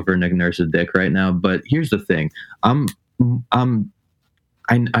all over Nick Nurse's dick right now, but here's the thing: a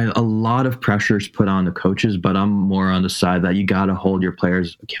lot of pressure is put on the coaches, but I'm more on the side that you got to hold your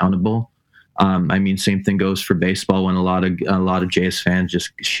players accountable. I mean, same thing goes for baseball when a lot of Jays fans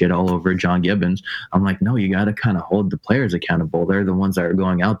just shit all over John Gibbons. I'm like, no, you got to kind of hold the players accountable. They're the ones that are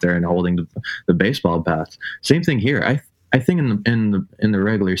going out there and holding the baseball bats. Same thing here. I think in the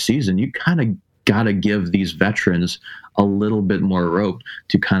regular season, you kind of got to give these veterans a little bit more rope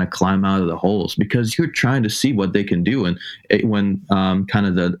to kind of climb out of the holes, because you're trying to see what they can do. And when kind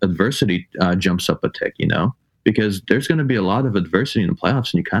of the adversity jumps up a tick, because there's going to be a lot of adversity in the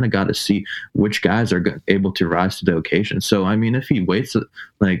playoffs, and you kind of got to see which guys are able to rise to the occasion. So, I mean, if he waits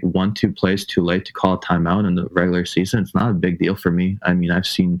like 1-2 plays too late to call a timeout in the regular season, it's not a big deal for me. I mean, I've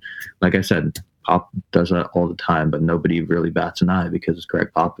seen, like I said, Pop does that all the time, but nobody really bats an eye because it's Greg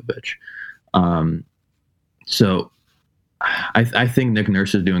Popovich. So I think Nick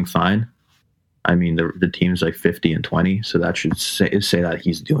Nurse is doing fine. I mean, the team's like 50-20, so that should say that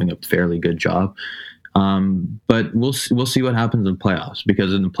he's doing a fairly good job. But we'll see what happens in the playoffs,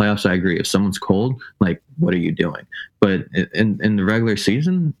 because in the playoffs, I agree. If someone's cold, like, what are you doing? But in the regular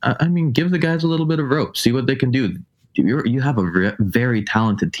season, I mean, give the guys a little bit of rope, see what they can do. You have a very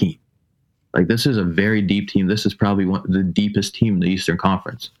talented team. Like, this is a very deep team. This is probably the deepest team in the Eastern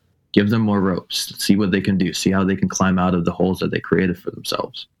Conference. Give them more ropes, see what they can do, see how they can climb out of the holes that they created for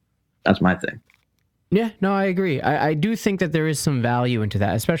themselves. That's my thing. Yeah, no, I agree. I do think that there is some value into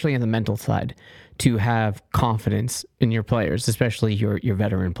that, especially on the mental side, to have confidence in your players, especially your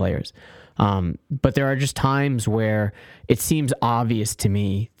veteran players. But there are just times where it seems obvious to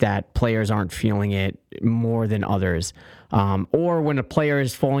me that players aren't feeling it more than others. Or when a player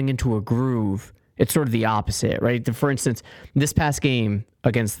is falling into a groove, it's sort of the opposite, right? For instance, this past game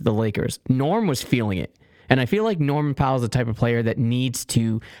against the Lakers, Norm was feeling it. And I feel like Norman Powell is the type of player that needs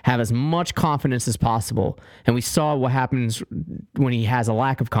to have as much confidence as possible. And we saw what happens when he has a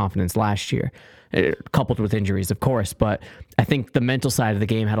lack of confidence last year, coupled with injuries, of course. But I think the mental side of the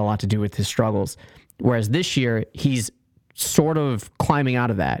game had a lot to do with his struggles. Whereas this year, he's sort of climbing out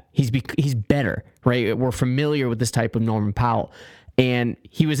of that. He's better, right? We're familiar with this type of Norman Powell. And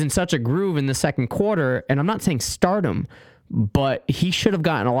he was in such a groove in the second quarter, and I'm not saying start him, but he should have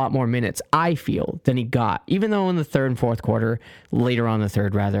gotten a lot more minutes, I feel, than he got. Even though in the third and fourth quarter, later on the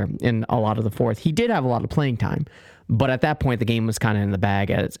third rather, and a lot of the fourth, he did have a lot of playing time. But at that point, the game was kind of in the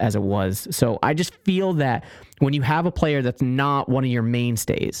bag as it was. So I just feel that when you have a player that's not one of your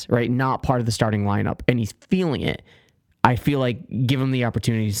mainstays, right, not part of the starting lineup, and he's feeling it, I feel like give him the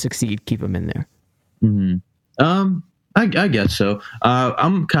opportunity to succeed, keep him in there. Mm-hmm. I guess so.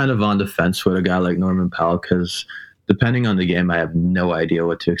 I'm kind of on the fence with a guy like Norman Powell, because depending on the game, I have no idea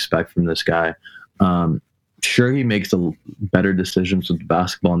what to expect from this guy. Sure, he makes better decisions with the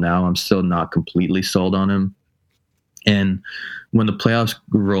basketball now. I'm still not completely sold on him. And when the playoffs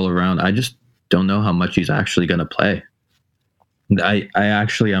roll around, I just don't know how much he's actually going to play. I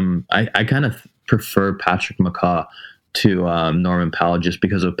kind of prefer Patrick McCaw to Norman Powell, just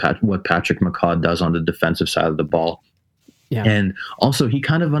because of what Patrick McCaw does on the defensive side of the ball. Yeah. And also, he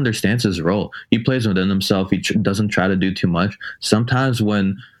kind of understands his role. He plays within himself. He doesn't try to do too much. Sometimes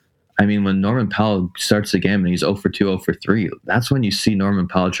when Norman Powell starts the game and he's 0 for 2, 0 for 3, that's when you see Norman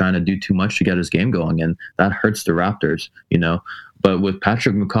Powell trying to do too much to get his game going, and that hurts the Raptors, But with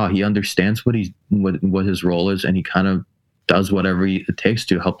Patrick McCaw, he understands what his role is, and he kind of does whatever it takes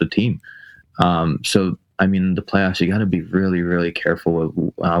to help the team. So, in the playoffs, you got to be really, really careful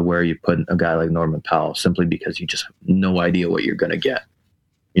with where you put a guy like Norman Powell, simply because you just have no idea what you're going to get,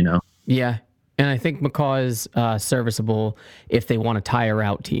 Yeah. And I think McCaw is serviceable if they want to tire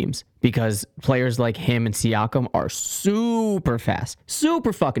out teams, because players like him and Siakam are super fast,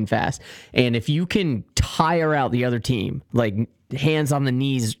 super fucking fast. And if you can tire out the other team, like hands on the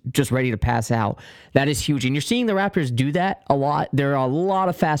knees, just ready to pass out, that is huge. And you're seeing the Raptors do that a lot. There are a lot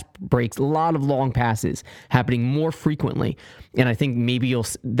of fast breaks, a lot of long passes happening more frequently. And I think maybe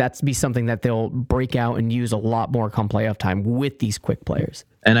that's be something that they'll break out and use a lot more come playoff time with these quick players.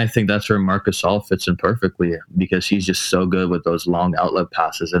 And I think that's where Marc Gasol fits in perfectly, because he's just so good with those long outlet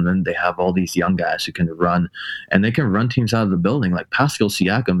passes. And then they have all these young guys who can run, and they can run teams out of the building. Like Pascal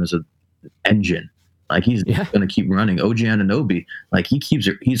Siakam is an engine. Like he's going to keep running. OG Anunoby, like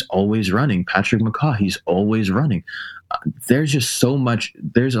he's always running. Patrick McCaw, he's always running. There's just so much.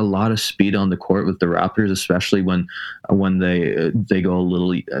 There's a lot of speed on the court with the Raptors, especially when they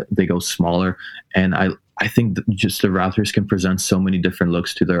go smaller. And I think just the Raptors can present so many different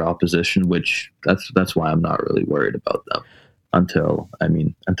looks to their opposition, which that's why I'm not really worried about them until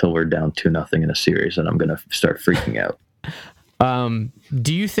we're down 2-0 in a series, and I'm going to start freaking out.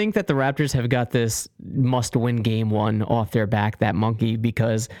 Do you think that the Raptors have got this must-win game one off their back, that monkey?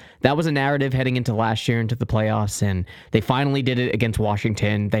 Because that was a narrative heading into last year, into the playoffs, and they finally did it against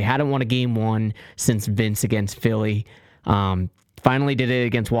Washington. They hadn't won a game one since Vince against Philly. Finally did it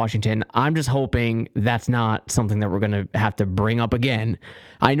against Washington. I'm just hoping that's not something that we're going to have to bring up again.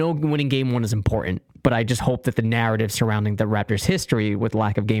 I know winning game one is important, but I just hope that the narrative surrounding the Raptors' history with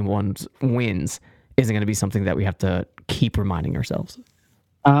lack of game one's wins isn't going to be something that we have to keep reminding ourselves.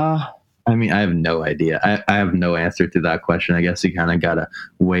 I mean, I have no idea. I have no answer to that question. I guess you kind of got to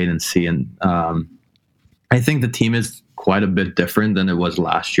wait and see. And I think the team is quite a bit different than it was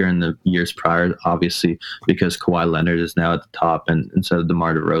last year and the years prior, obviously, because Kawhi Leonard is now at the top and instead of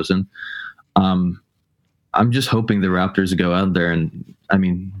DeMar DeRozan. I'm just hoping the Raptors go out there and, I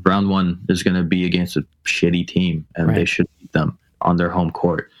mean, round one is going to be against a shitty team, and they should beat them on their home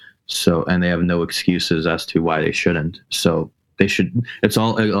court. So, and they have no excuses as to why they shouldn't. So they should, it's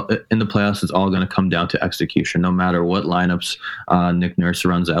all in the playoffs. It's all going to come down to execution, no matter what lineups Nick Nurse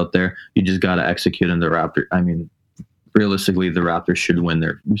runs out there. You just got to execute in the Raptors. I mean, realistically, the Raptors should win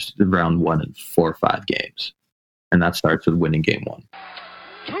their round one in 4 or 5 games. And that starts with winning game one.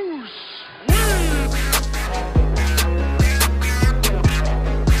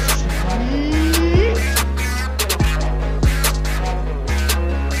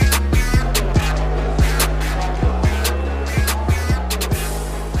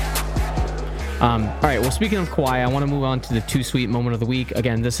 All right, well, speaking of Kawhi, I want to move on to the too sweet moment of the week.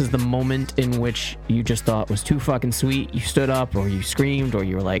 Again, this is the moment in which you just thought was too fucking sweet. You stood up, or you screamed, or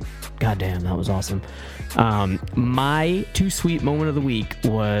you were like, God damn, that was awesome. My too sweet moment of the week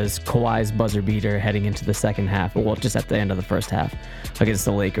was Kawhi's buzzer beater heading into the second half, well, just at the end of the first half against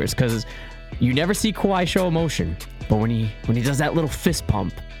the Lakers, because you never see Kawhi show emotion, but when he does that little fist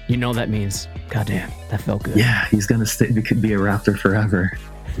pump, you know that means, God damn, that felt good. Yeah, he's going to stay, he could be a Raptor forever.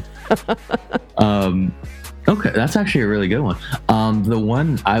 Okay, that's actually a really good one. The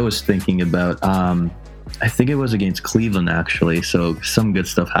one I was thinking about, I think it was against Cleveland, actually. So some good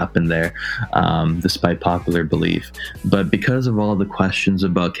stuff happened there, despite popular belief. But because of all the questions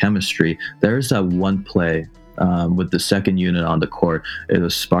about chemistry, there's that one play with the second unit on the court. It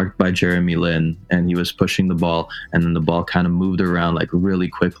was sparked by Jeremy Lin, and he was pushing the ball, and then the ball kind of moved around like really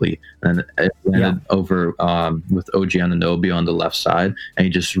quickly, and it landed over with OG Anunoby on the left side, and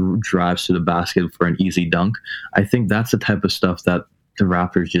he just drives to the basket for an easy dunk. I think that's the type of stuff that the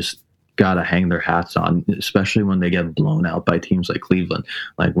Raptors just gotta hang their hats on, especially when they get blown out by teams like Cleveland.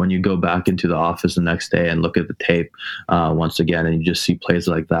 Like when you go back into the office the next day and look at the tape once again, and you just see plays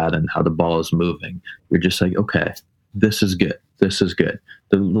like that and how the ball is moving, you're just like, okay, this is good. This is good.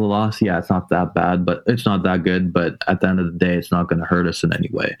 The loss, yeah, it's not that bad, but it's not that good. But at the end of the day, it's not going to hurt us in any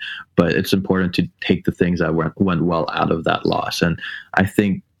way. But it's important to take the things that went well out of that loss. And I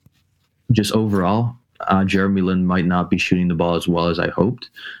think just overall, Jeremy Lin might not be shooting the ball as well as I hoped,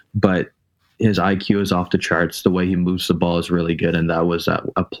 but his IQ is off the charts. The way he moves the ball is really good, and that was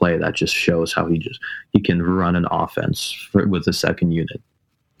a play that just shows how he can run an offense with the second unit.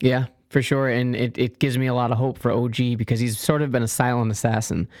 Yeah, for sure, and it gives me a lot of hope for OG because he's sort of been a silent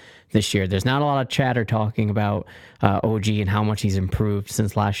assassin this year. There's not a lot of chatter talking about OG and how much he's improved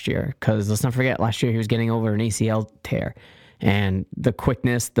since last year, because let's not forget, last year he was getting over an ACL tear. And the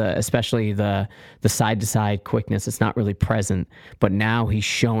quickness, especially the side-to-side quickness, it's not really present. But now he's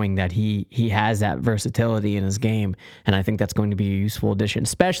showing that he has that versatility in his game, and I think that's going to be a useful addition,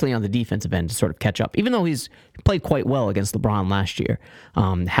 especially on the defensive end, to sort of catch up. Even though he's played quite well against LeBron last year,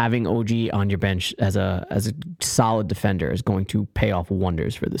 having OG on your bench as a solid defender is going to pay off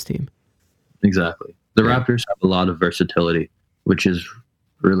wonders for this team. Exactly. The Raptors have a lot of versatility, which is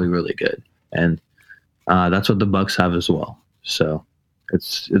really, really good, and that's what the Bucks have as well. So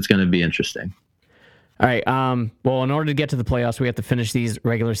it's going to be interesting. All right. Well, in order to get to the playoffs, we have to finish these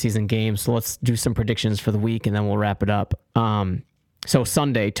regular season games. So let's do some predictions for the week, and then we'll wrap it up. So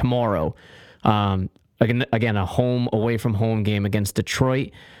Sunday, tomorrow, again, a home away from home game against Detroit.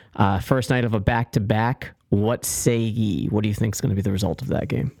 First night of a back-to-back. What say ye? What do you think is going to be the result of that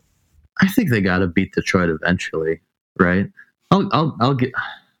game? I think they got to beat Detroit eventually, right? I'll get.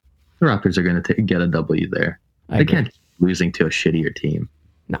 The Raptors are going to get a W there. They can't keep losing to a shittier team.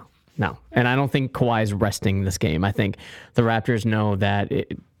 No. And I don't think Kawhi's resting this game. I think the Raptors know that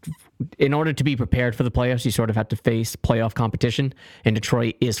in order to be prepared for the playoffs, you sort of have to face playoff competition, and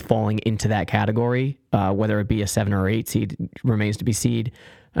Detroit is falling into that category. Whether it be a 7 or 8 seed remains to be seen.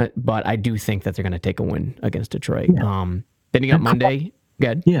 But I do think that they're going to take a win against Detroit. Yeah. Then you got Monday.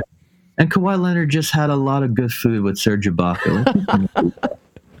 Good. Yeah. And Kawhi Leonard just had a lot of good food with Serge Ibaka.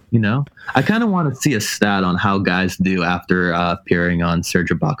 You know, I kind of want to see a stat on how guys do after appearing on Serge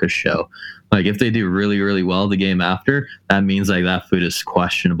Ibaka's show. Like, if they do really, really well the game after, that means like that food is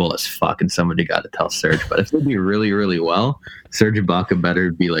questionable as fuck, and somebody got to tell Serge. But if they do really, really well, Serge Ibaka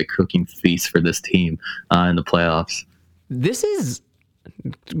better be like cooking feasts for this team in the playoffs. This is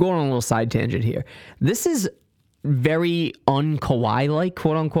going on a little side tangent here. This is very un-Kawhi-like,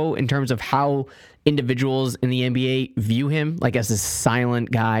 quote unquote, in terms of how individuals in the NBA view him, like as this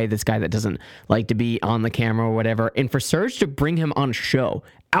silent guy, this guy that doesn't like to be on the camera or whatever. And for Serge to bring him on a show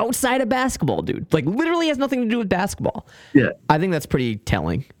outside of basketball, dude, like literally has nothing to do with basketball. Yeah, I think that's pretty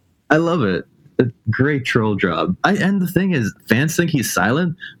telling. I love it. A great troll job. And the thing is, fans think he's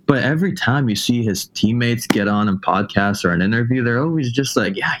silent, but every time you see his teammates get on a podcast or an interview, they're always just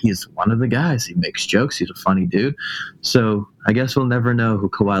like, yeah, he's one of the guys. He makes jokes. He's a funny dude. So I guess we'll never know who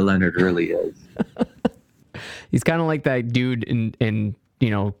Kawhi Leonard really is. He's kind of like that dude in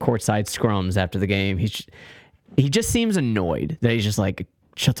courtside scrums after the game. He just seems annoyed that he's just like,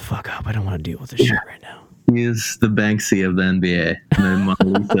 shut the fuck up. I don't want to deal with this shit right now. He is the Banksy of the NBA, the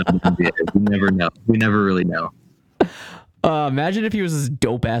Mona Lisa of the NBA. We never know. We never really know. Imagine if he was this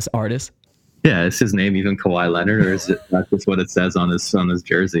dope ass artist. Yeah, is his name even Kawhi Leonard, or is it that's just what it says on his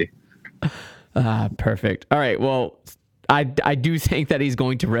jersey? Perfect. All right. Well, I do think that he's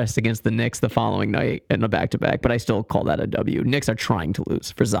going to rest against the Knicks the following night in a back-to-back, but I still call that a W. Knicks are trying to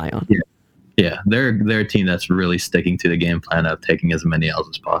lose for Zion. Yeah, they're a team that's really sticking to the game plan of taking as many L's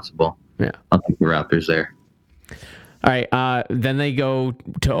as possible. Yeah, I'll take the Raptors there. All right, then they go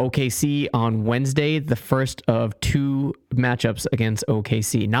to OKC on Wednesday, the first of two matchups against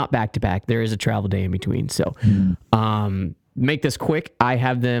OKC. Not back-to-back. There is a travel day in between. So make this quick. I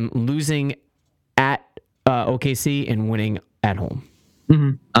have them losing at OKC and winning at home.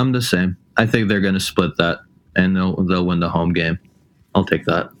 Mm-hmm. I'm the same. I think they're going to split that, and they'll win the home game. I'll take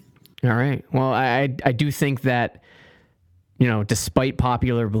that. All right. Well, I do think that, despite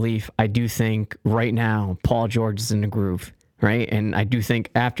popular belief, I do think right now Paul George is in the groove, right? And I do think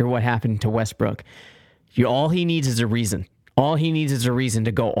after what happened to Westbrook, all he needs is a reason. All he needs is a reason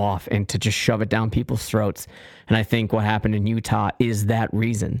to go off and to just shove it down people's throats. And I think what happened in Utah is that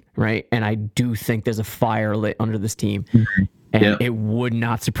reason, right? And I do think there's a fire lit under this team. Mm-hmm. And it would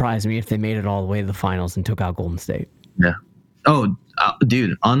not surprise me if they made it all the way to the finals and took out Golden State. Yeah. Oh,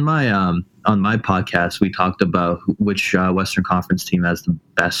 dude, on my podcast, we talked about which Western Conference team has the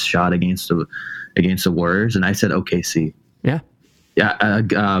best shot against the Warriors, and I said OKC. Yeah. Yeah,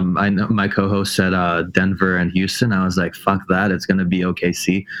 I know my co-host said Denver and Houston. I was like, fuck that. It's going to be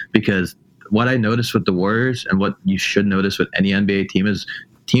OKC, because what I noticed with the Warriors and what you should notice with any NBA team is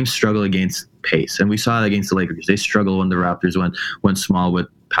teams struggle against pace. And we saw it against the Lakers. They struggle when the Raptors went small with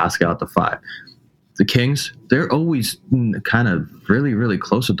Pascal at the 5. The Kings, they're always kind of really, really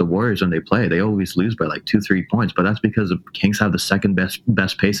close with the Warriors when they play. They always lose by like 2-3 points, but that's because the Kings have the second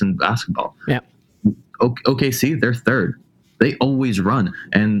best pace in basketball. Yeah. OKC, they're third. They always run.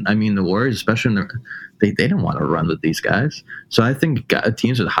 And I mean, the Warriors, especially they don't want to run with these guys. So I think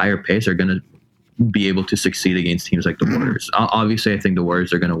teams with higher pace are going to be able to succeed against teams like the Warriors. Obviously, I think the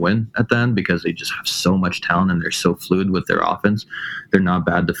Warriors are going to win at the end because they just have so much talent and they're so fluid with their offense. They're not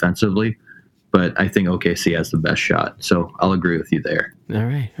bad defensively, but I think OKC has the best shot. So I'll agree with you there. All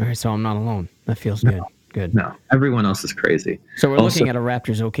right. So I'm not alone. That feels good. Good. No, everyone else is crazy. So we're looking at a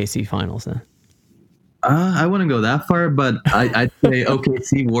Raptors OKC finals then. I wouldn't go that far, but I'd say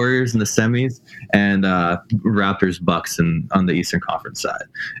OKC Warriors in the semis and Raptors Bucks on the Eastern Conference side.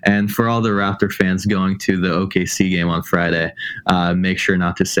 And for all the Raptor fans going to the OKC game on Friday, make sure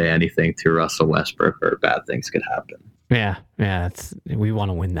not to say anything to Russell Westbrook or bad things could happen. Yeah. We want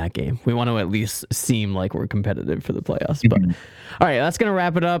to win that game. We want to at least seem like we're competitive for the playoffs. But all right, that's going to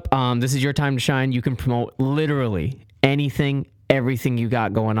wrap it up. This is your time to shine. You can promote literally anything, everything you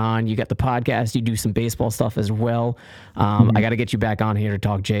got going on. You got the podcast. You do some baseball stuff as well. I got to get you back on here to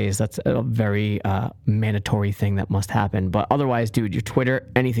talk Jays. That's a very mandatory thing that must happen. But otherwise, dude, your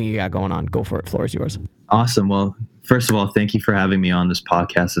Twitter, anything you got going on, go for it. Floor is yours. Awesome. Well, first of all, thank you for having me on this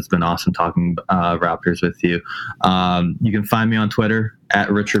podcast. It's been awesome talking Raptors with you. You can find me on Twitter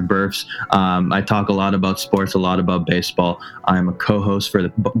at Richard Burfs. I talk a lot about sports, a lot about baseball. I'm a co-host for the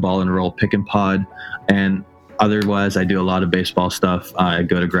Ball and Roll Pick and Pod. And otherwise, I do a lot of baseball stuff. I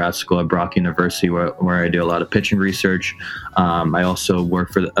go to grad school at Brock University where I do a lot of pitching research. I also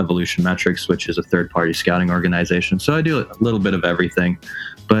work for the Evolution Metrics, which is a third-party scouting organization. So I do a little bit of everything.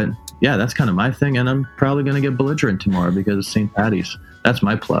 But yeah, that's kind of my thing. And I'm probably going to get belligerent tomorrow because it's St. Patty's. That's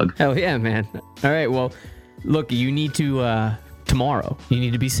my plug. Hell yeah, man. All right. Well, look, you need to tomorrow. You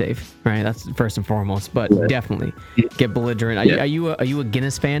need to be safe, right? That's first and foremost. But definitely get belligerent. Are you a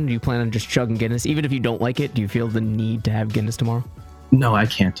Guinness fan? Do you plan on just chugging Guinness, even if you don't like it? Do you feel the need to have Guinness tomorrow? No, I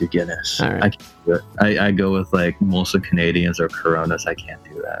can't do Guinness. All right. I can't do it. I go with like most of Canadians or Coronas. I can't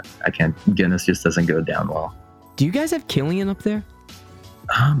do that. I can't. Guinness just doesn't go down well. Do you guys have Killian up there?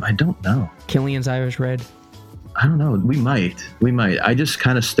 I don't know. Killian's Irish Red. I don't know. We might. I just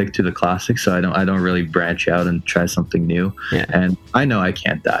kind of stick to the classics, so I don't really branch out and try something new. Yeah. And I know I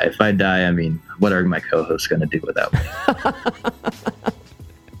can't die. If I die, I mean, what are my co-hosts going to do without me?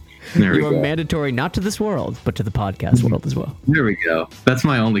 You are mandatory not to this world, but to the podcast world as well. There we go. That's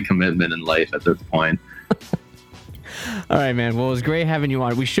my only commitment in life at this point. All right, man. Well, it was great having you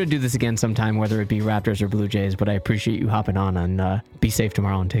on. We should do this again sometime, whether it be Raptors or Blue Jays, but I appreciate you hopping on, and be safe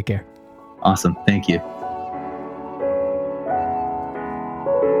tomorrow and take care. Awesome. Thank you.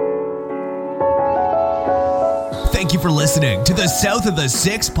 Thank you for listening to the South of the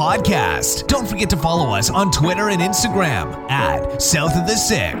Six podcast. Don't forget to follow us on Twitter and Instagram at South of the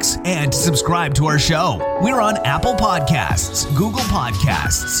Six, and to subscribe to our show. We're on Apple Podcasts, Google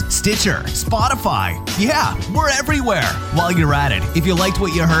Podcasts, Stitcher, Spotify. Yeah, we're everywhere. While you're at it, if you liked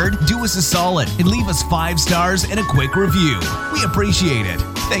what you heard, do us a solid and leave us 5 stars and a quick review. We appreciate it.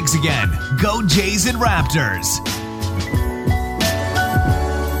 Thanks again. Go Jays and Raptors.